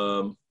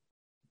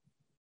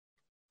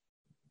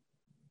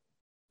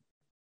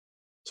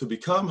 To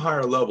become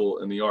higher level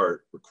in the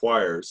art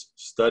requires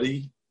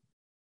study,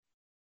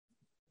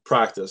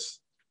 practice.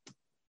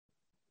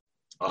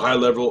 A high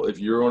level, if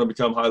you're going to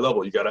become high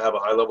level, you got to have a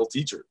high level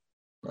teacher,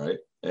 right?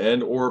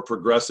 or a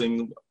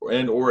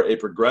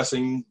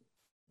progressing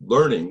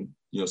learning,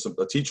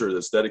 a teacher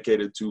that's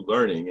dedicated to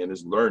learning and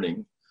is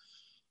learning,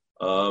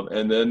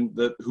 and then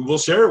who will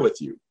share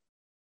with you,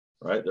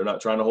 right? They're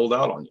not trying to hold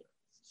out on you.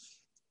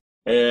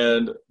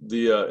 And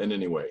in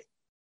any way,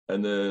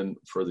 and then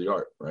for the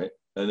art, right?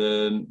 And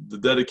then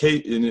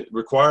it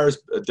requires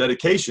a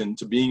dedication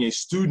to being a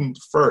student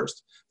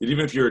first. That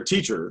even if you're a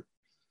teacher,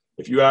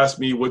 if you ask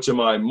me which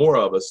am I more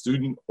of, a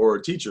student or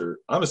a teacher,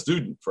 I'm a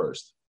student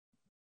first,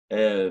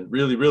 and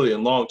really, really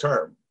in long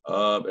term.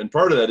 And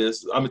part of that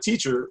is I'm a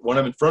teacher when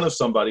I'm in front of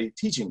somebody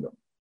teaching them.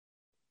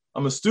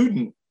 I'm a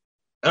student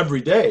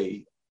every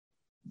day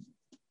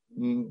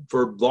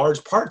for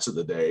large parts of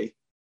the day,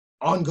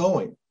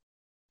 ongoing.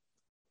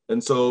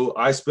 And so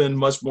I spend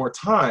much more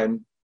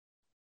time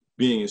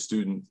being a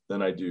student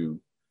than I do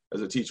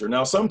as a teacher.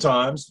 Now,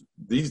 sometimes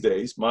these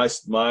days, my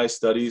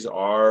studies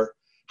are,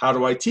 how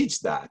do I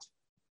teach that?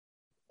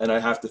 And I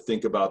have to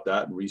think about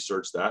that and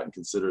research that and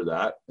consider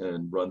that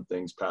and run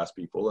things past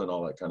people and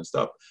all that kind of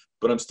stuff.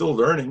 But I'm still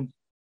learning.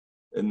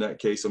 In that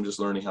case, I'm just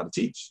learning how to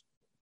teach.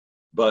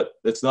 But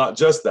it's not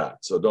just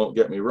that. So don't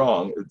get me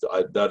wrong.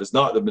 That is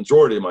not the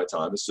majority of my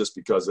time. It's just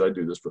because I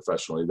do this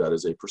professionally. That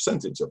is a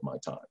percentage of my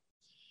time.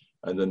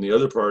 And then the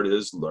other part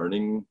is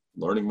learning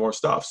more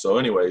stuff. So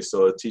anyway,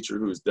 so a teacher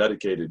who is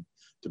dedicated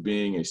to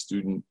being a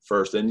student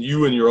first, and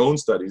you in your own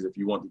studies, if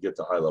you want to get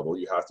to high level,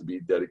 you have to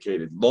be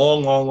dedicated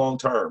long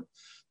term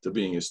to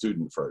being a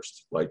student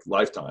first, like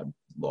lifetime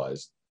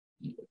wise,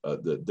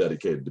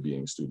 dedicated to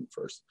being a student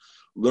first.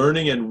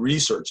 Learning and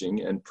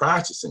researching and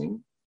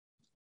practicing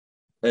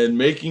and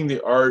making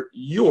the art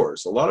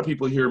yours. A lot of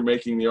people hear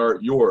making the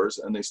art yours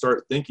and they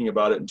start thinking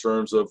about it in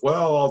terms of,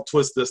 well, I'll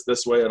twist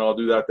this way and I'll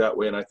do that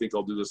way and I think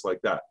I'll do this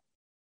like that.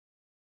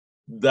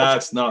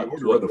 That's not the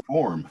order of the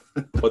form.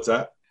 What's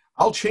that?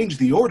 I'll change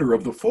the order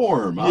of the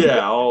form.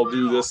 Yeah, I'll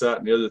do this, that,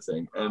 and the other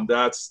thing. And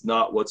that's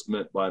not what's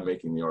meant by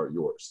making the art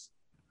yours.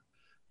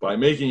 By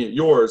making it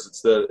yours,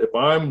 it's that if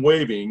I'm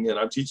waving and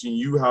I'm teaching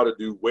you how to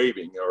do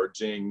waving or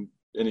jing,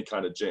 any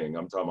kind of jing,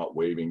 I'm talking about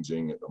waving,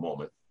 jing at the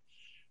moment,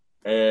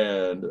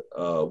 and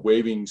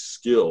waving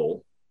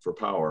skill for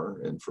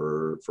power and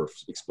for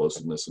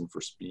explosiveness and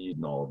for speed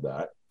and all of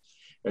that,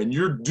 and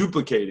you're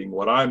duplicating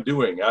what I'm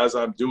doing as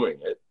I'm doing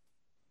it.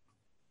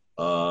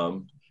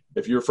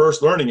 If you're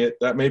first learning it,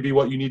 that may be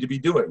what you need to be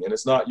doing, and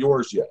it's not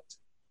yours yet.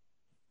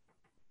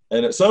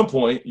 And at some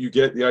point, you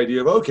get the idea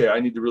of, okay,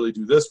 I need to really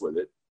do this with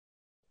it,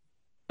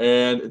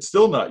 and it's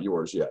still not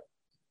yours yet.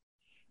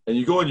 And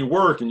you go and you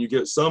work and you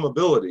get some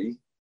ability,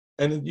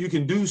 and you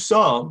can do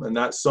some, and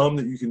that some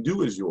that you can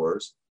do is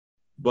yours.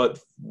 But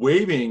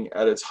waving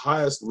at its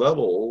highest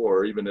level,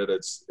 or even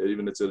it's at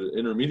an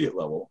intermediate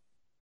level,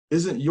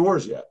 isn't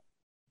yours yet.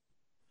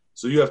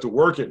 So you have to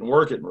work it and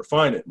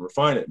refine it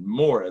and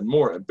more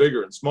and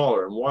bigger and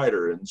smaller and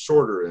wider and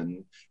shorter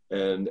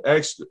and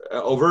extra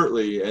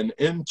overtly and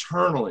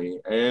internally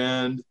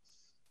and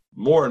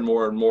more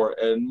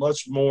and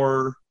much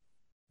more,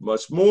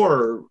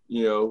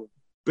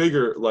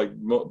 bigger, like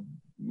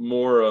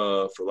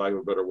more, for lack of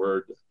a better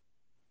word,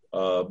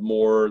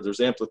 more, there's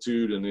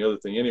amplitude and the other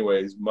thing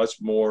anyways, much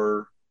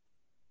more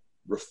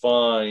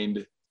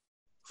refined,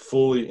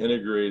 fully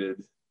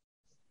integrated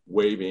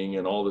waving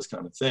and all this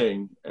kind of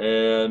thing.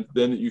 And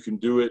then you can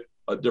do it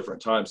at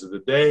different times of the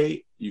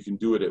day. You can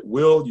do it at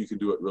will. You can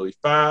do it really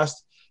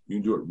fast. You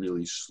can do it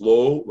really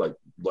slow,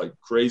 like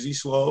crazy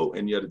slow,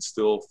 and yet it's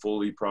still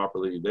fully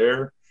properly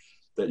there.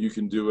 That you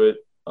can do it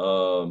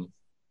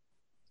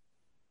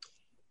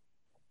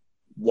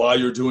while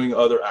you're doing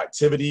other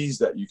activities,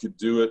 that you could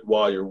do it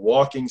while you're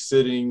walking,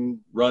 sitting,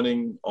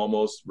 running,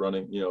 almost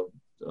running,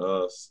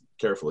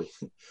 carefully.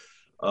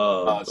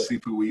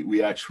 Sifu,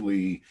 we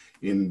actually,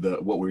 in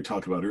what we were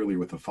talking about earlier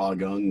with the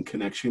Fagang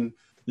connection,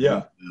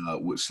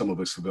 some of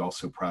us have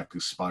also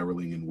practiced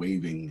spiraling and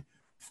waving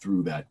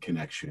through that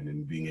connection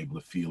and being able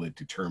to feel it,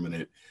 determine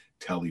it,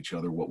 tell each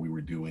other what we were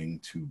doing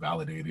to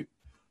validate it.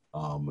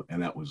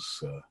 And that was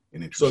an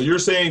interesting. So you're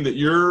saying that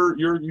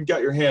you've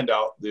got your hand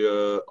out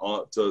to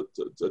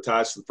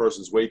attach to the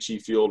person's Wei Chi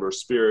field or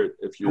spirit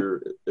if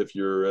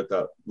you're at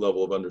that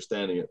level of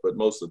understanding it, but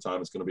most of the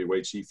time it's going to be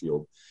Wei Chi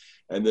field,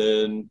 and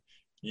then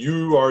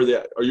you are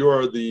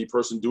the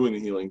person doing the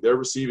healing. They're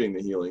receiving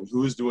the healing.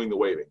 Who is doing the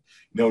waving?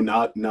 No,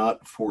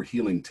 not for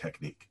healing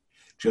technique.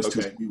 Just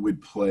as we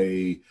would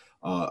play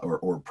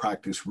or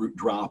practice root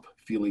drop,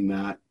 feeling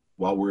that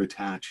while we're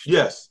attached.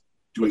 Yes.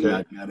 Doing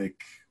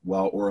magnetic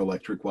or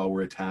electric while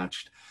we're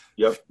attached.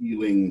 Yep.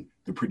 Feeling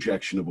the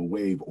projection of a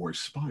wave or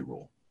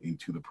spiral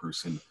into the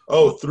person.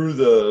 Oh, over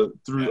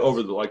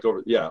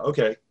the. Yeah.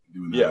 Okay.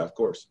 Yeah. Of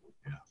course.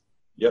 Yeah.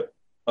 Yep.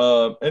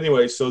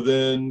 Anyway, so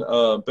then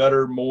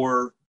better,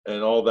 more,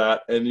 and all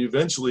that, and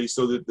eventually,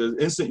 so that the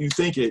instant you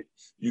think it,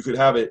 you could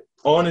have it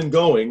on and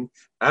going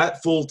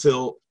at full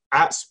tilt,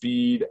 at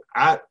speed,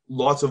 at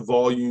lots of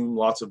volume,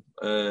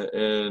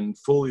 and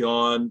fully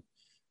on,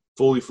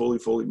 fully,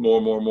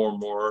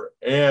 more,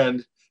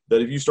 and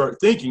that if you start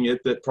thinking it,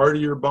 that part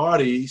of your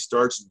body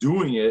starts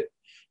doing it,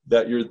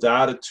 that you're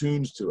that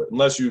attuned to it,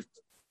 unless you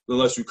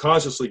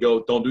consciously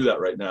go, don't do that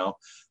right now,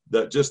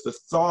 that just the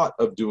thought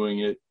of doing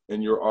it,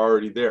 and you're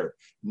already there.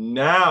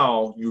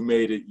 Now you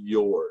made it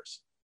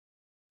yours.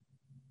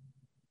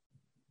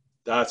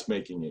 That's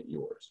making it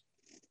yours,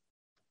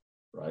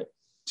 right?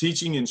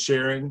 Teaching and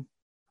sharing.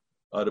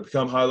 To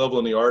become high level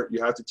in the art,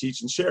 you have to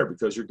teach and share,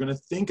 because you're going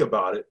to think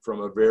about it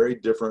from a very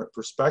different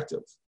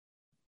perspective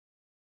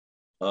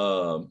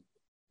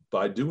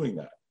by doing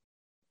that.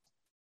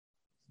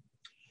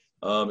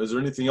 Is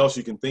there anything else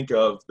you can think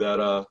of that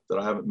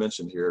I haven't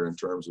mentioned here in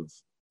terms of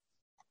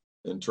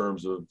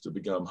to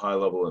become high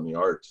level in the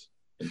art?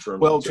 In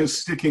terms of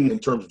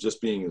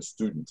just being a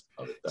student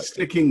of it.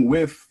 Sticking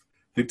with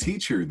the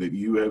teacher that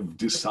you have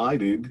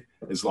decided,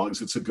 as long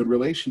as it's a good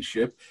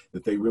relationship,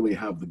 that they really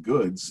have the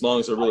goods. As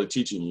long as they're really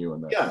teaching you in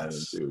that.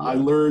 Yes. Too, yeah. I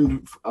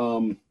learned,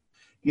 I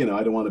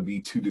don't want to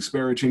be too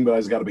disparaging, but I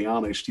just got to be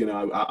honest.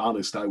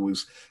 I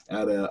was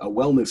at a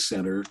wellness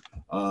center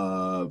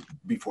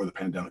before the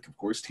pandemic, of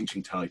course,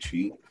 teaching Tai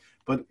Chi,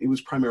 but it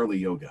was primarily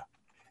yoga.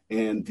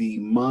 And the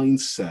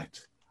mindset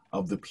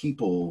of the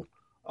people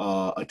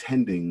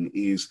attending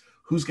is,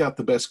 who's got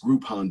the best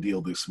Groupon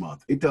deal this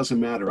month? It doesn't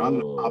matter. I'm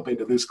going to hop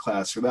into this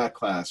class or that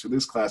class or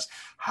this class.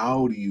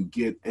 How do you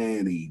get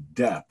any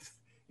depth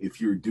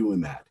if you're doing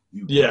that?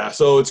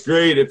 So it's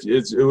great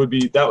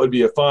that would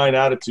be a fine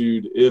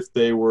attitude if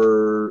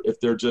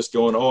they're just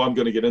going, oh, I'm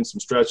going to get in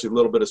a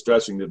little bit of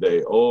stretching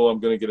today. Oh,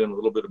 I'm going to get in a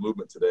little bit of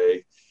movement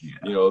today.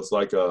 Yeah. It's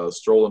like a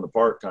stroll in the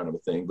park kind of a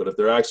thing. But if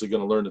they're actually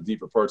going to learn the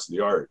deeper parts of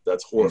the art,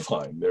 that's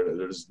horrifying.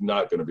 They're just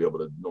not going to be able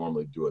to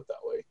normally do it that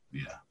way.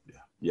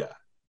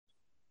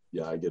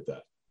 Yeah, I get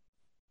that.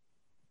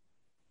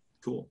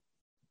 Cool.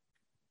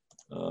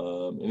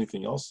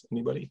 Anything else?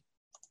 Anybody?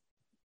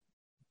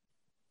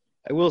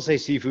 I will say,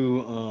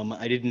 Sifu,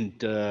 I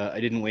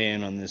didn't weigh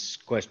in on this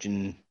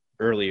question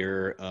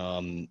earlier,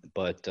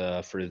 but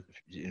I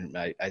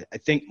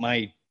think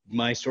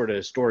my sort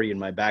of story and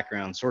my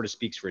background sort of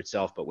speaks for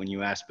itself. But when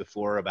you asked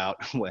before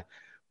about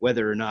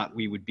whether or not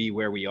we would be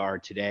where we are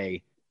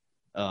today,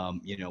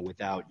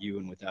 without you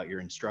and without your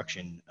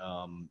instruction,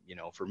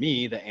 for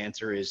me, the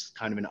answer is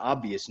kind of an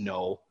obvious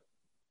no,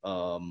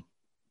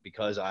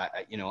 because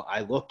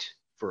I looked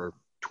for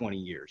 20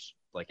 years,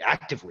 like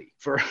actively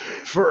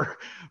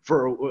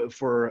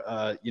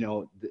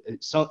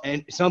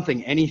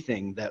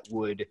anything that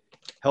would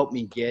help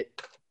me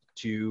get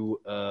to,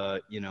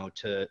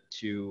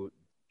 to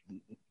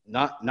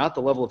not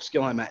the level of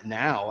skill I'm at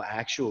now,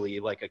 actually,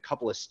 like a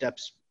couple of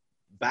steps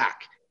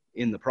back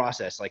in the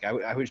process. Like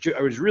I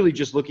was really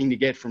just looking to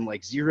get from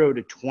like 0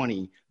 to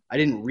 20. I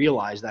didn't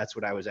realize that's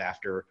what I was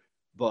after,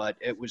 but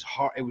it was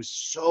hard. It was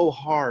so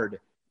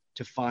hard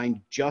to find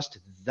just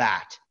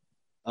that.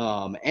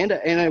 And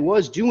I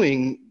was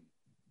doing,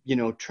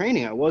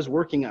 training. I was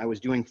working. I was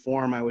doing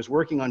form. I was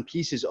working on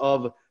pieces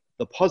of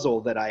the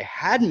puzzle that I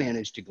had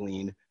managed to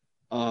glean.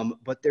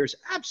 But there's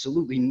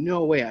absolutely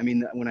no way. I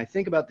mean, when I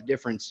think about the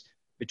difference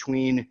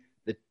between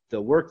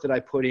the work that I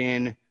put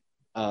in,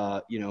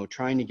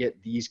 trying to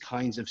get these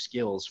kinds of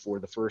skills for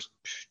the first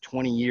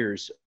 20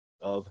 years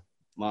of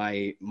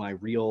my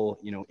real,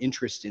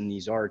 interest in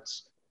these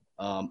arts,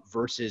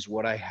 versus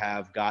what I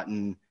have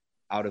gotten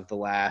out of the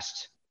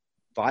last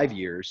 5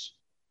 years.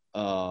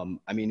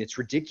 I mean, it's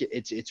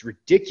ridiculous. It's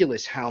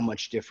ridiculous how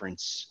much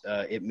difference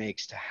it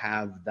makes to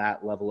have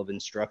that level of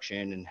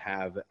instruction and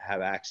have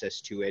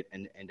access to it,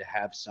 and to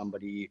have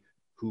somebody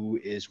who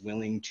is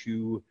willing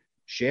to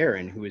share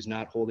and who is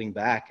not holding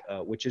back,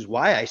 which is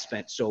why I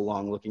spent so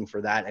long looking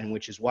for that, and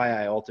which is why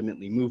I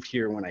ultimately moved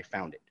here when I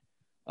found it.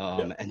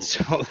 And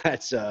so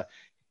that's,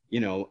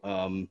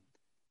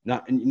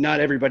 not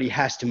everybody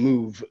has to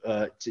move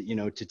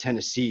to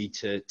Tennessee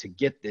to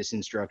get this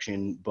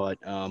instruction, but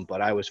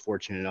I was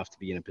fortunate enough to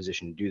be in a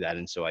position to do that,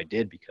 and so I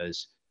did,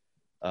 because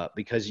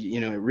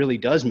it really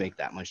does make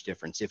that much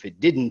difference. If it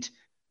didn't,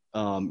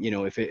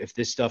 if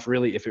this stuff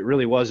really, if it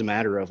really was a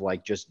matter of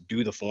like just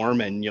do the form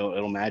and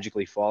it'll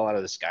magically fall out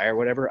of the sky or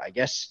whatever, I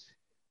guess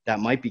that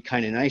might be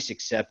kind of nice,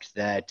 except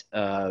that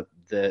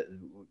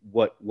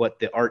what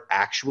the art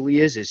actually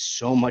is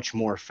so much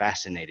more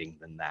fascinating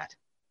than that.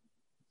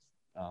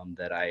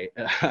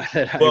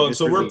 Well,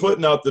 so we're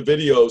putting out the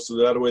video so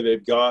that way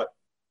they've got,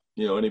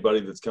 you know, anybody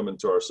that's coming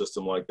to our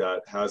system like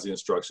that has the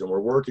instruction.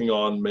 We're working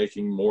on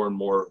making more and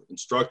more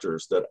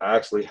instructors that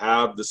actually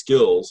have the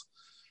skills.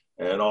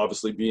 And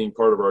obviously being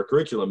part of our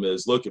curriculum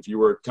is, look, if you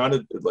were kind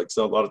of like,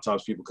 so a lot of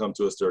times people come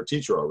to us, they're a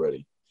teacher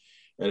already.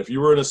 And if you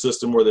were in a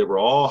system where they were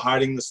all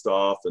hiding the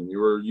stuff and you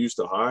were used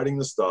to hiding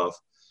the stuff,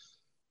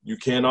 you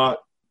cannot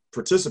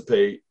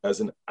participate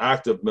as an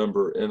active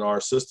member in our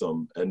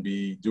system and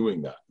be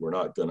doing that.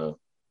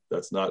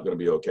 That's not gonna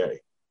be okay.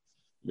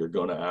 You're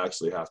gonna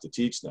actually have to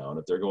teach now. And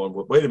if they're going,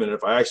 well, wait a minute,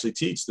 if I actually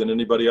teach, then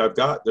anybody I've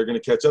got, they're gonna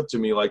catch up to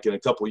me like in a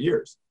couple of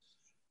years.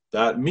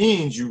 That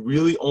means you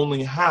really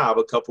only have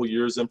a couple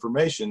years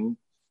information.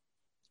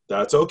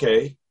 That's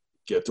okay,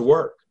 get to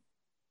work.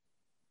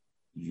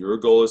 Your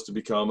goal is to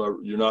become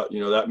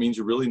that means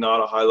you're really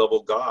not a high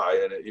level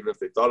guy. And even if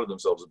they thought of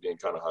themselves as being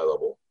kind of high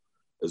level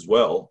as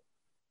well.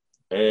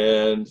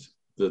 And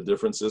the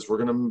difference is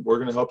we're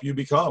gonna help you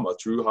become a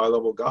true high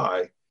level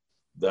guy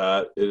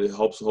that it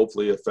helps,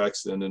 hopefully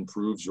affects and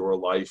improves your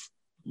life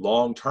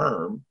long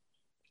term,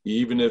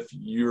 even if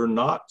you're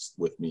not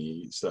with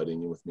me,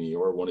 studying with me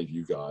or one of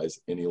you guys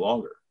any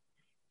longer.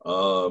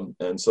 And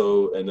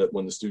that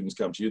when the students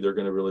come to you, they're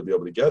gonna really be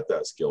able to get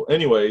that skill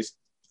anyways.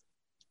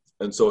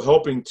 And so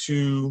helping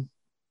to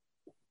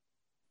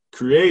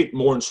create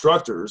more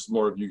instructors,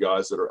 more of you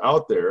guys that are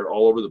out there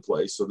all over the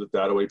place, so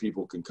that way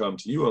people can come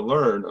to you and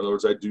learn. In other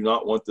words, I do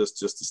not want this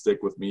just to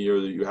stick with me or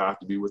that you have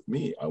to be with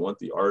me. I want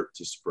the art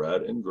to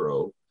spread and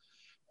grow,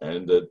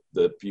 and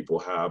that people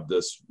have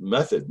this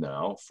method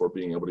now for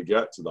being able to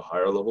get to the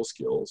higher level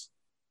skills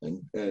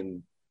and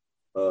doing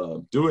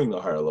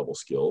the higher level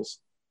skills.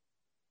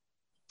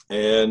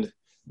 And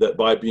that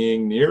by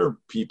being near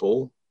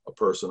people, a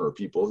person or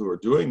people who are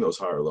doing those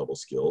higher level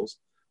skills,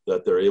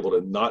 that they're able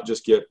to not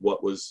just get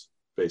what was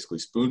basically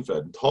spoon-fed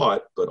and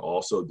taught, but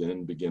also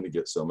then begin to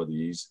get some of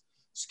these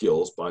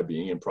skills by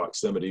being in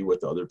proximity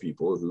with other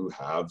people who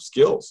have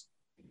skills,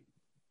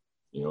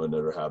 you know, and that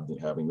are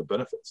having the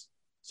benefits.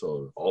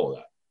 So all of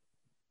that.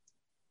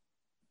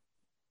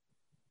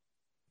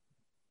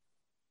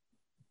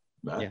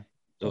 Matt? Yeah.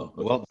 Oh,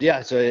 okay. Well,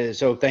 yeah.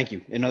 So thank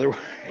you. In other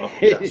words,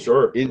 yeah,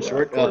 sure. In yeah,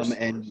 short,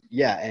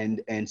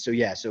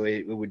 so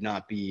it would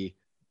not be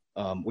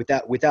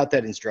without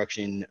that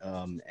instruction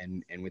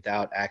and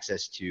without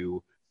access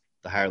to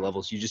the higher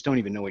levels, you just don't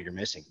even know what you're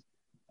missing.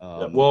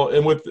 Well,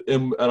 and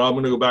I'm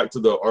going to go back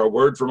to our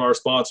word from our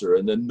sponsor,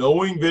 and then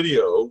Knowing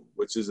Video,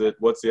 which is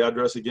what's the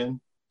address again?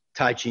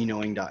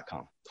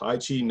 TaiChiKnowing.com.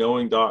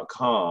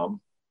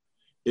 TaiChiKnowing.com.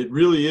 It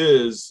really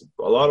is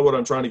a lot of what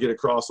I'm trying to get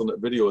across on that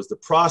video is the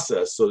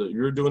process, so that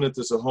you're doing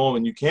this at home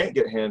and you can't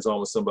get hands-on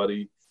with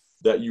somebody,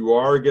 that you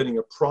are getting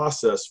a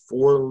process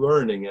for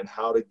learning and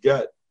how to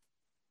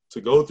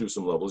go through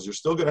some levels. You're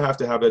still going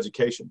to have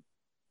education,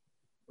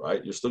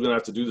 right? You're still going to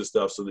have to do the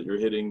stuff so that you're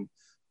hitting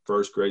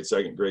first grade,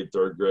 second grade,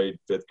 third grade,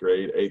 fifth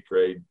grade, eighth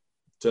grade,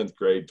 10th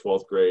grade,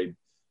 12th grade,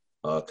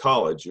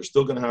 college. You're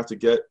still going to have to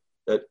get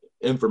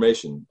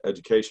information,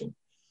 education.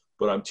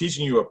 But I'm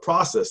teaching you a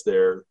process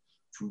there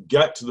to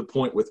get to the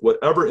point with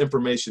whatever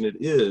information it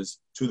is,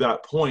 to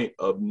that point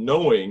of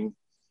knowing,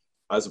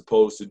 as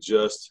opposed to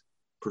just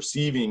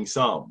perceiving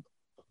some.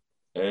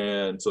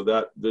 And so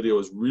that video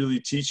is really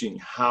teaching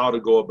how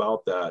to go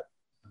about that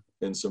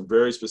in some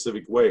very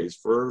specific ways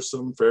for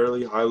some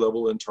fairly high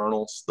level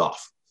internal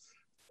stuff.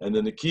 And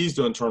then the keys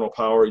to internal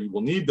power, you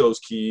will need those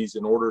keys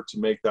in order to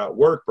make that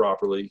work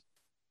properly.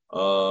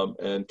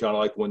 And kind of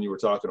like when you were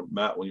talking,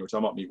 Matt, when you were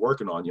talking about me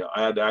working on you,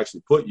 I had to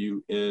actually put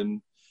you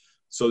in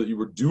so that you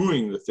were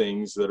doing the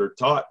things that are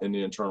taught in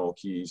the internal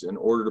keys in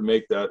order to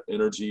make that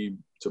energy,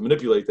 to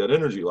manipulate that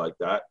energy like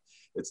that.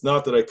 It's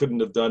not that I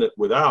couldn't have done it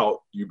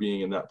without you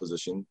being in that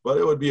position, but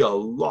it would be a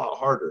lot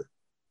harder,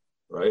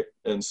 right?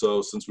 And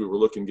so since we were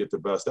looking to get the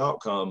best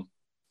outcome,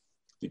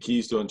 the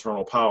keys to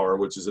internal power,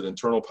 which is at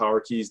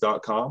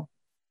internalpowerkeys.com.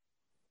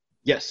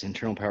 Yes,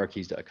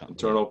 internalpowerkeys.com.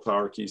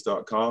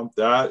 Internalpowerkeys.com.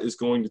 That is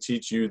going to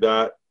teach you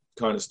that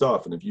kind of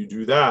stuff. And if you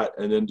do that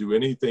and then do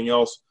anything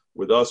else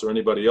with us or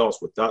anybody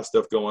else with that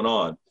stuff going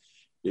on,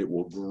 it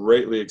will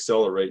greatly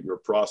accelerate your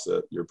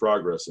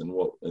progress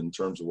in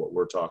terms of what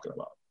we're talking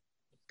about.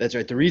 That's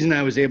right. The reason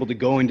I was able to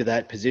go into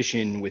that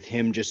position with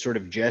him just sort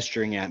of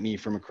gesturing at me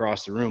from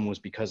across the room was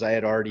because I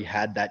had already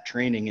had that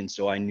training. And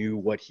so I knew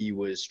what he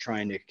was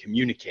trying to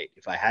communicate.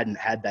 If I hadn't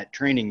had that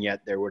training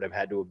yet, there would have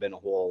had to have been a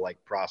whole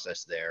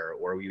process there,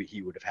 or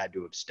he would have had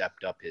to have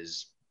stepped up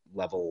his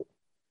level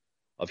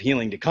of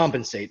healing to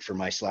compensate for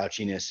my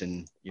slouchiness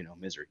and,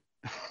 misery.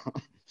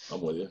 I'm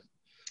with you.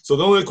 So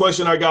the only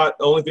thing I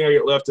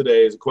get left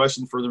today is a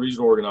question for the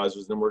regional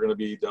organizers. Then we're going to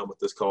be done with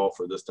this call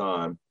for this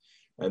time.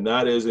 And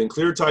that is, in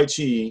Clear Tai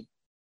Chi,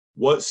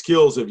 what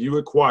skills have you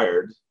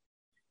acquired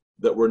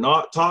that were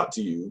not taught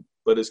to you,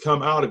 but has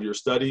come out of your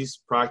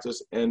studies,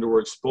 practice, and or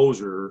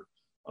exposure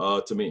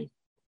to me?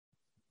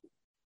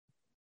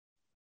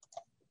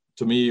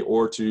 to me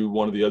or to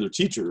one of the other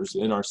teachers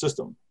in our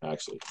system,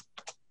 actually.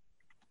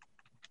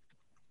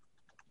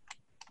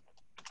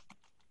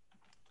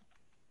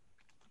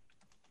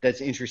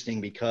 That's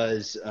interesting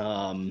because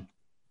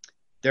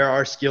there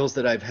are skills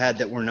that I've had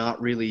that were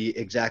not really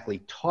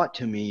exactly taught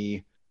to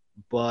me,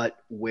 but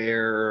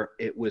where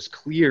it was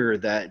clear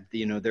that,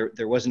 you know,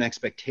 there was an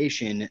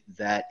expectation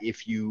that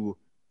if you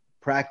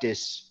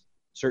practice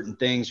certain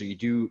things or you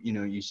do, you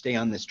know, you stay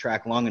on this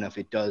track long enough,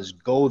 it does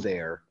go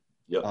there.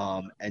 Yep.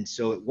 And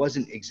so it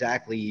wasn't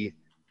exactly,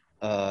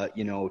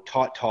 you know,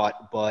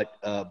 taught, but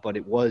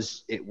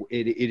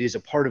it is a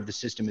part of the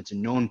system. It's a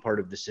known part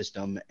of the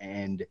system.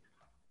 And,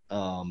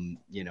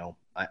 you know,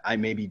 I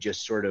maybe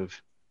just sort of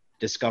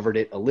discovered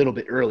it a little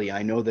bit early.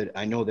 I know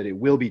that it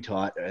will be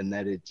taught and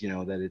that it's, you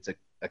know, that it's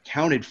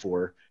accounted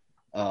for.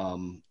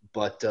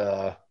 But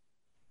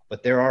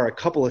there are a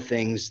couple of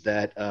things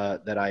that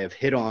I have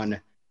hit on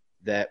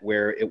that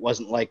where it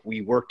wasn't like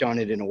we worked on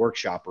it in a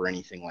workshop or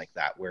anything like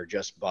that, where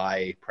just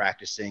by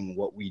practicing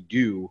what we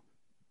do,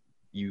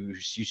 you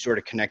sort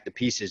of connect the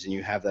pieces and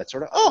you have that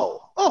sort of,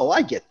 oh,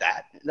 I get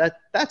that.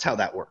 That's how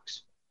that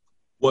works.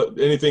 What,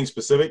 anything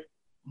specific?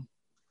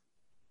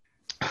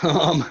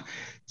 There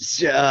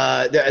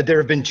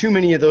have been too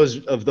many of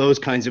those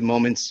kinds of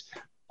moments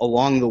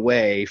along the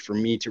way for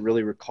me to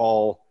really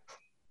recall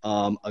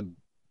a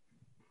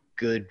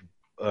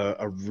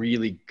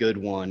really good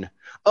one.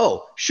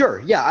 Oh,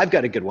 sure. Yeah, I've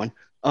got a good one.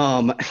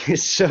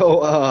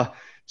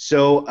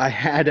 So I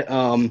had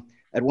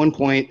at one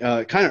point,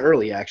 kind of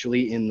early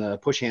actually in the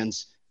push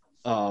hands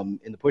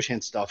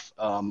stuff,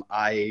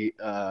 I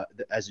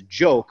as a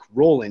joke,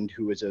 Roland,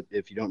 who is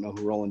if you don't know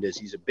who Roland is,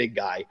 he's a big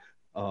guy.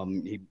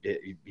 He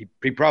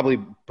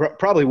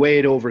probably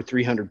weighed over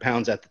 300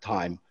 pounds at the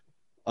time.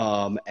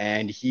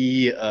 And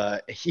he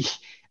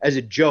as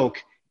a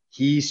joke,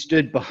 he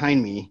stood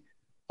behind me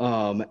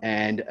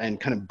and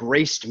kind of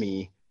braced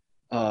me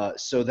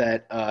so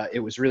that it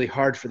was really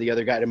hard for the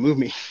other guy to move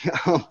me.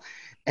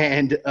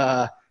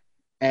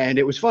 And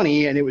it was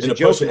funny, and it was a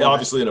joke.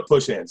 Obviously in a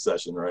push hand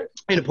session, right?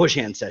 In a push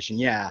hand session,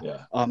 yeah.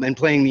 And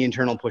playing the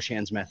internal push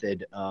hands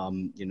method,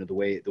 you know, the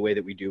way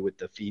that we do with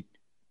the feet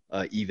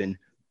even,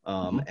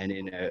 and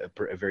in a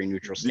very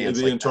neutral stance.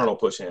 The internal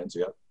push hands,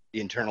 yeah.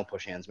 The internal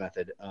push hands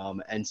method.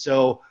 And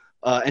so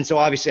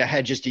obviously I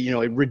had just, you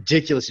know, a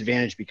ridiculous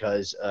advantage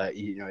because,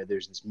 you know,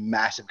 there's this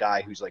massive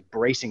guy who's like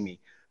bracing me.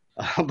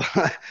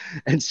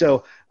 And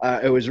so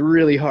it was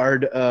really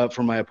hard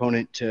for my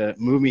opponent to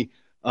move me.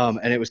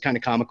 And it was kind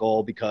of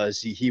comical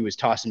because he was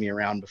tossing me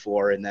around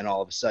before, and then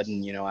all of a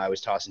sudden, you know, I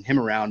was tossing him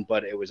around,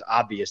 but it was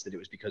obvious that it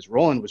was because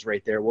Roland was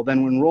right there. Well,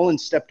 then when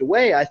Roland stepped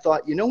away, I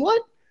thought, you know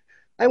what?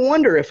 I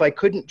wonder if I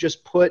couldn't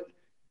just put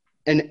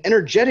an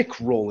energetic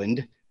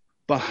Roland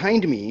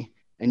behind me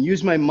and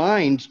use my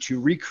mind to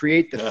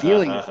recreate the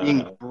feeling of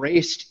being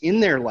braced in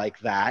there like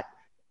that,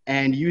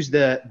 and use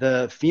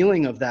the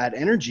feeling of that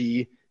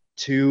energy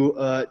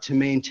to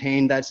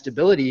maintain that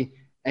stability.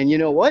 And you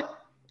know what?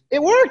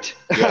 It worked.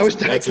 Yeah,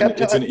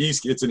 it's an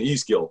E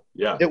skill.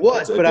 Yeah, it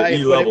was. But the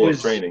E level of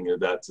training,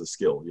 that's a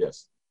skill.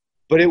 Yes.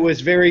 But it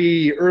was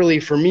very early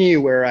for me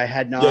where I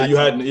had not. Yeah, you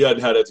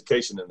hadn't had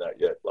education in that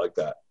yet, like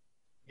that.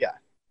 Yeah.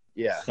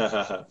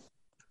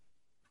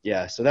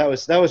 Yeah. So that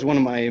was one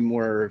of my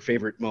more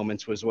favorite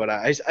moments. Was what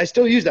I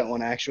still use that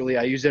one actually.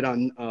 I use it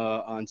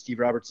on Steve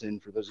Robertson,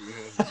 for those of you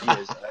who know who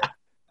he is.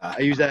 I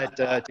use that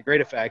to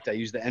great effect. I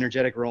use the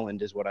energetic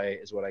Roland is what I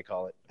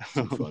call it.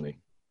 Funny.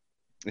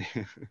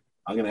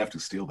 I'm gonna have to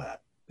steal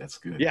that. That's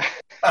good. Yeah.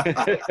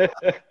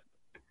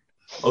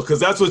 Oh, because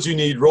that's what you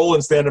need.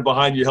 Roland standing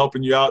behind you,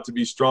 helping you out to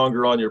be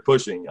stronger on your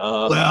pushing.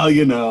 Well,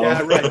 you know.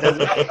 Yeah, right.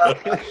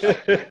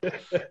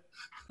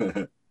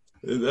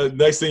 The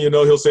next thing you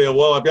know, he'll say,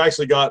 well, I've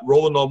actually got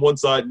Roland on one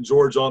side and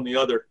George on the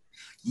other.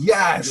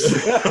 Yes.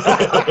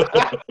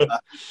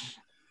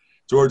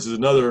 George is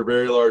another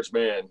very large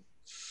man.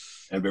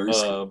 And very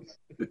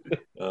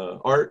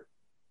Art?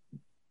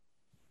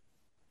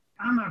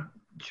 I'm not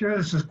sure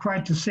this is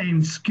quite the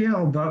same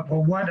skill, but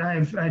what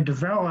I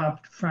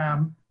developed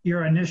from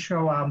your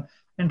initial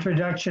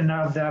introduction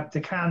of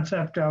the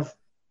concept of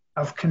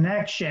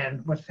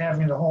connection, with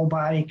having the whole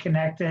body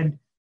connected,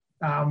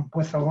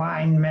 with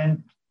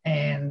alignment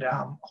and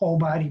whole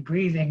body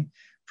breathing,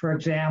 for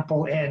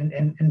example,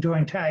 and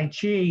doing Tai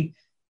Chi,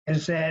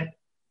 is that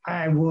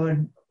I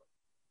would,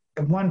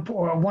 at one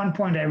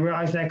point I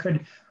realized I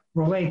could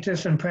relate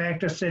this and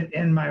practice it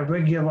in my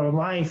regular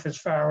life as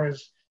far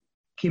as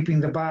keeping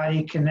the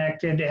body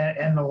connected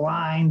and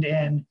aligned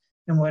in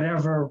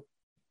whatever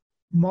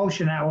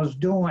motion I was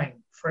doing.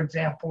 For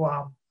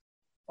example,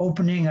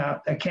 opening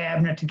up a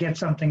cabinet to get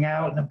something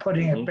out and then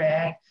putting it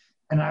back,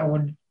 and I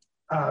would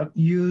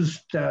use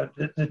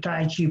the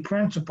Tai Chi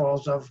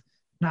principles of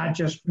not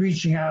just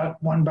reaching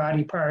out one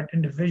body part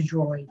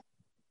individually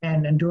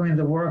and doing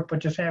the work, but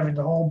just having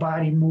the whole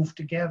body move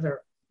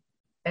together.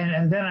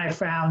 And then I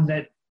found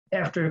that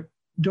after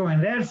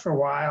doing that for a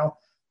while,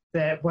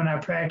 that when I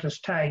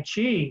practiced Tai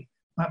Chi,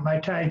 my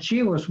Tai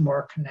Chi was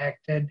more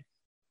connected.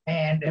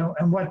 And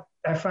what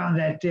I found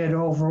that did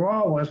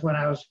overall was when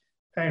I was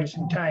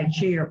practicing Tai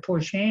Chi or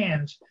push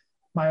hands,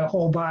 my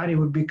whole body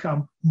would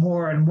become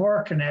more and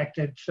more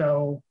connected.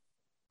 So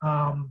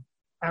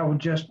I would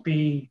just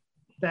be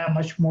that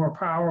much more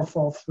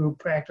powerful through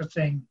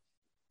practicing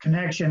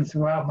connection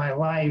throughout my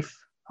life,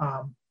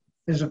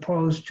 as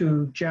opposed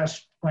to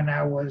just when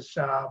I was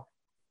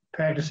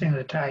practicing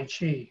the Tai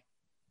Chi.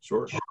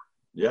 Sure.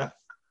 Yeah.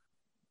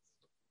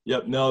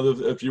 Yep. No,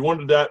 if you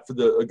wanted that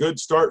a good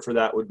start for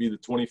that would be the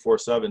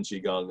 24/7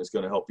 Qigong is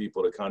going to help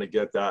people to kind of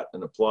get that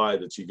and apply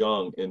the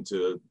Qigong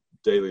into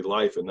daily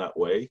life in that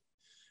way.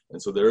 And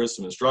so there is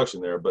some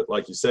instruction there, but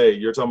like you say,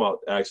 you're talking about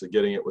actually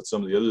getting it with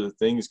some of the other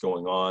things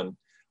going on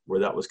where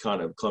that was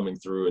kind of coming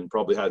through and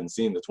probably hadn't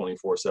seen the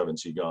 24/7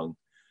 Qigong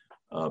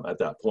at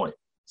that point.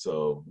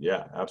 So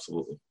yeah,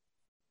 absolutely.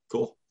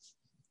 Cool.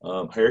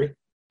 Harry?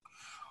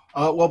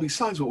 Well,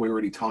 besides what we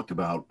already talked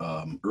about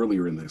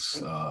earlier in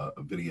this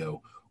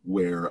video,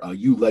 where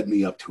you led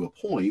me up to a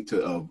point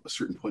of a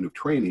certain point of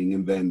training,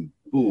 and then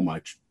boom,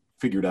 I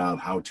figured out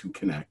how to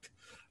connect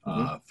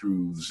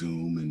through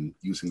Zoom and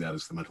using that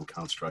as the mental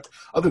construct.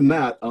 Other than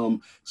that,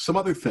 some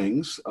other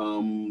things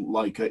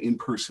like in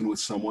person with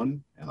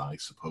someone, and I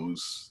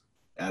suppose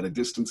at a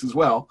distance as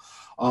well,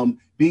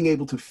 being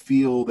able to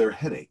feel their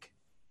headache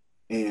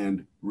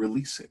and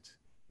release it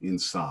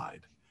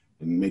inside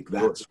and make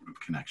that sort of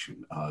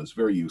connection is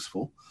very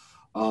useful.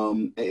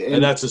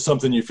 And that's just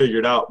something you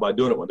figured out by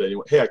doing it one day. You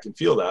went, hey, I can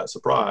feel that,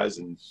 surprise.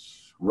 And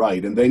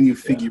right. And then you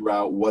figure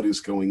out what is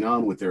going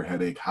on with their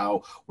headache.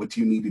 What do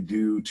you need to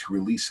do to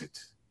release it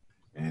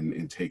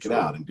and take it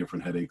out? And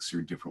different headaches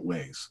are different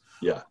ways.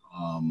 Yeah.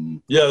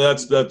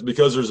 That's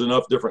because there's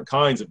enough different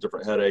kinds of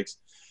different headaches.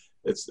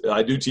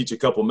 I do teach a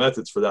couple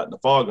methods for that in the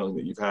Fogong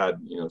that you've had,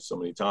 so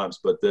many times.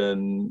 But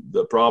then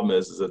the problem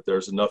is that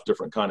there's enough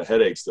different kind of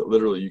headaches that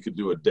literally you could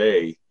do a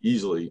day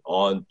easily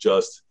on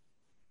just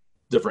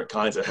different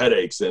kinds of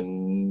headaches.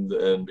 And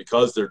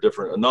because they're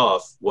different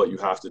enough, what you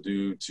have to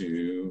do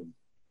to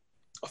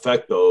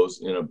affect those,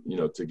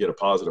 to get a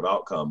positive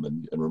outcome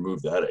and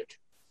remove the headache.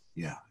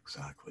 Yeah,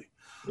 exactly.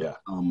 Yeah.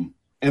 And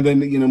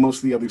then, most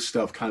of the other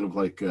stuff, kind of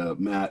like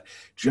Matt,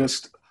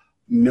 just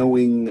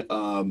knowing,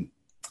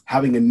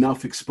 having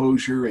enough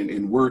exposure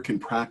and work and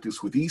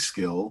practice with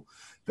eSkill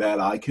that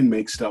I can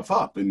make stuff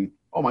up and,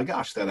 oh my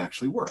gosh, that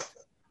actually worked.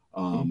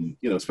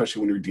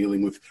 Especially when you're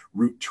dealing with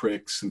root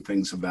tricks and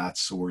things of that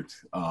sort.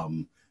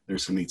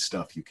 There's some neat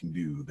stuff you can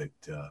do that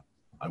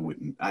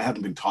I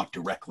haven't been taught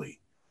directly,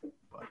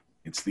 but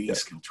it's the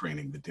eSkill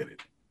training that did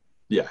it.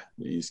 Yeah,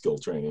 the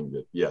eSkill training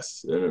that,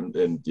 yes.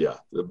 And yeah,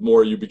 the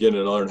more you begin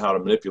to learn how to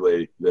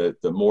manipulate it,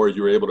 the more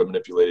you're able to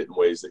manipulate it in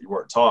ways that you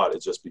weren't taught.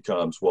 It just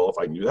becomes, well, if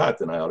I can do that,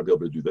 then I ought to be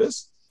able to do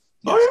this.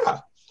 Yes. Oh yeah.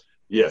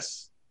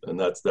 Yes. And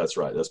that's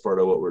right. That's part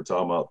of what we're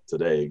talking about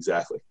today.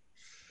 Exactly.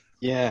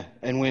 Yeah,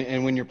 and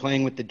when you're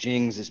playing with the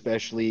Jings,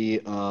 especially,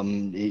 at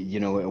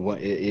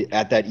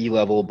that E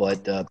level,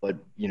 but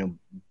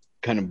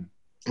kind of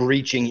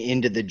breaching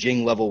into the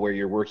Jing level where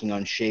you're working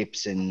on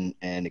shapes and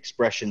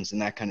expressions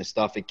and that kind of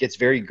stuff, it gets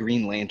very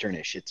Green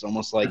Lantern-ish. It's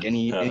almost like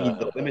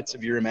the limits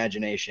of your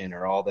imagination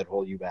are all that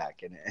hold you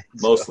back. And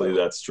mostly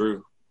that's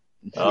true.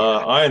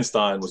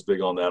 Einstein was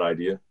big on that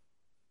idea.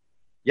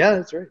 Yeah,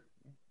 that's right.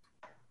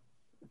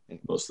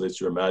 Mostly it's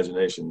your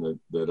imagination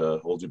that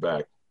holds you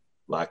back.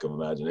 Lack of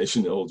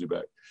imagination that holds you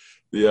back.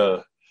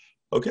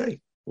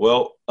 Okay.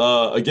 Well,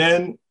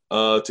 again,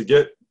 to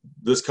get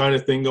this kind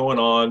of thing going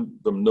on,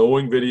 the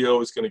knowing video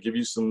is going to give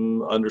you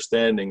some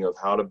understanding of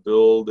how to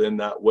build in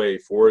that way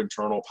for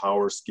internal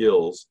power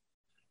skills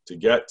to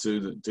get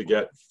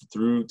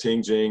through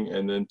Ting Jing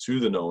and then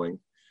to the knowing,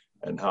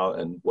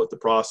 and what the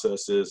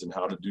process is and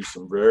how to do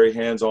some very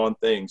hands-on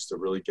things to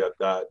really get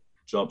that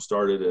jump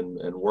started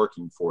and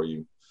working for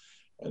you.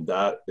 And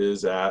that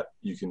is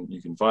you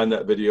can find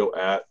that video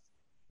at,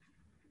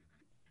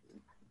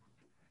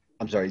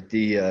 I'm sorry,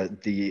 the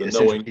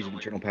essential keys of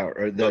internal power,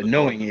 or the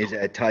knowing is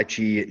at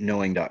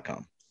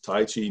taichinowing.com.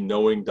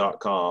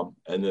 taichinowing.com.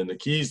 And then the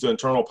keys to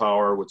internal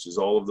power, which is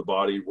all of the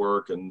body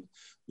work and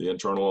the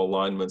internal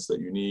alignments that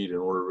you need in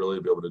order to really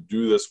be able to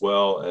do this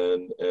well,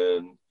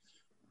 and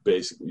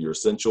basically your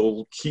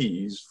essential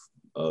keys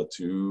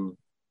to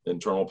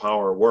internal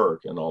power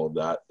work and all of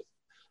that.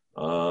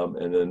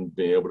 And then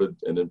being able to,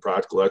 and then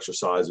practical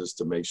exercises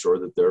to make sure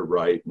that they're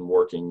right and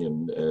working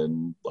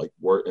and like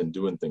work and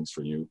doing things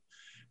for you.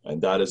 And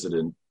that is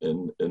and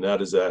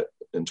that is at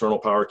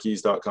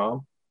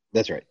internalpowerkeys.com.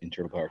 That's right.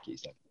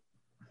 Internalpowerkeys.com.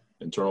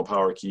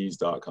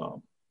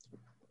 Internalpowerkeys.com.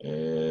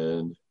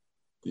 And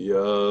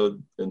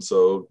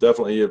so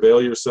definitely avail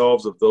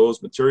yourselves of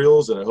those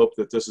materials. And I hope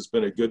that this has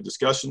been a good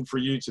discussion for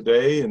you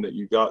today and that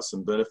you got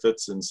some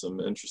benefits and some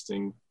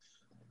interesting,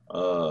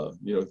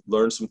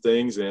 learned some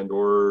things and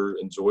or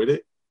enjoyed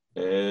it.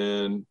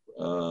 And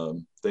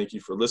thank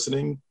you for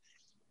listening.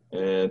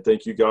 And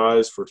thank you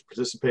guys for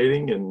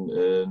participating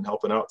and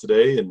helping out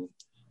today and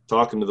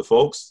talking to the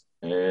folks.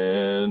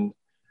 And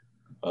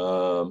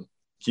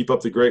keep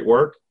up the great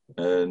work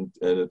and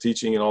the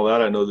teaching and all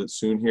that. I know that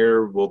soon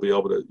here we'll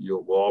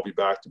all be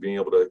back to being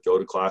able to go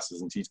to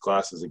classes and teach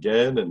classes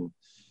again.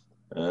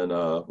 And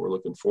we're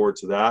looking forward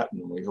to that.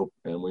 And we hope,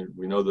 and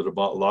we know that a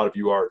lot of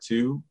you are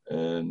too.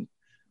 And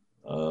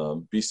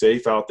be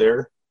safe out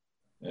there.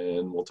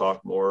 And we'll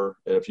talk more.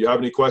 And if you have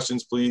any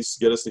questions, please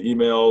get us the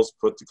emails,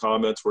 put the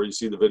comments where you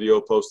see the video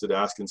posted,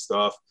 asking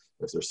stuff.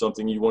 If there's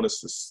something you want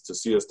us to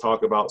see us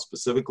talk about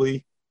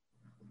specifically,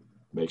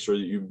 make sure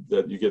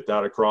that you get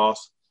that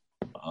across.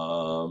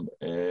 More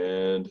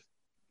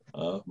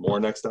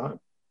next time.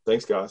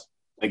 Thanks, guys.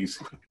 Thank you.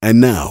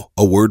 And now,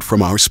 a word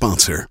from our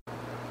sponsor.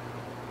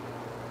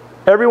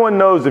 Everyone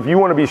knows if you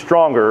want to be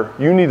stronger,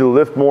 you need to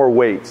lift more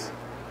weights.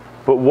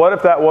 But what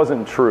if that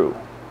wasn't true?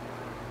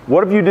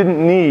 What if you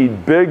didn't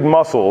need big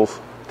muscles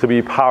to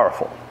be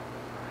powerful?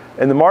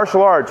 In the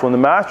martial arts, when the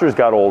masters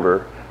got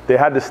older, they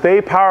had to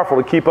stay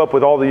powerful to keep up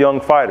with all the young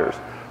fighters.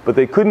 But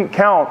they couldn't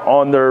count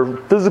on their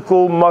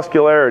physical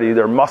muscularity,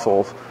 their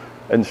muscles,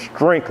 and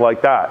strength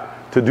like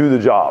that to do the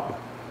job.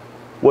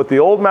 What the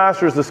old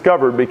masters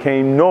discovered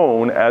became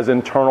known as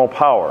internal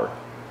power.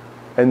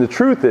 And the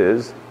truth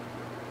is,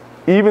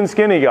 even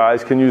skinny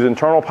guys can use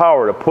internal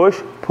power to push,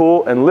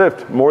 pull, and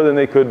lift more than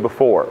they could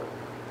before.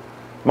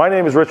 My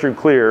name is Richard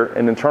Clear,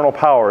 and internal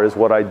power is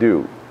what I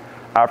do.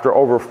 After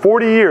over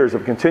 40 years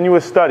of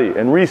continuous study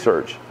and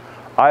research,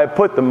 I have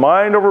put the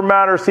mind over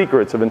matter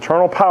secrets of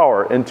internal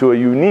power into a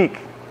unique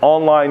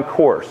online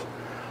course.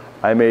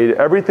 I made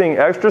everything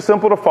extra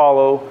simple to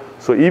follow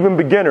so even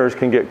beginners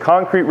can get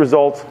concrete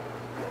results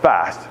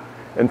fast.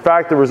 In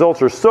fact, the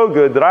results are so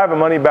good that I have a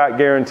money-back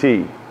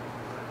guarantee.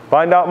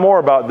 Find out more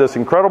about this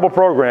incredible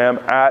program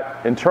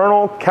at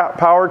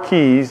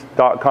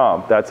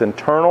internalpowerkeys.com. That's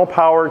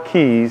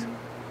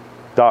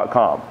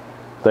internalpowerkeys.com.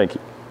 Thank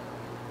you.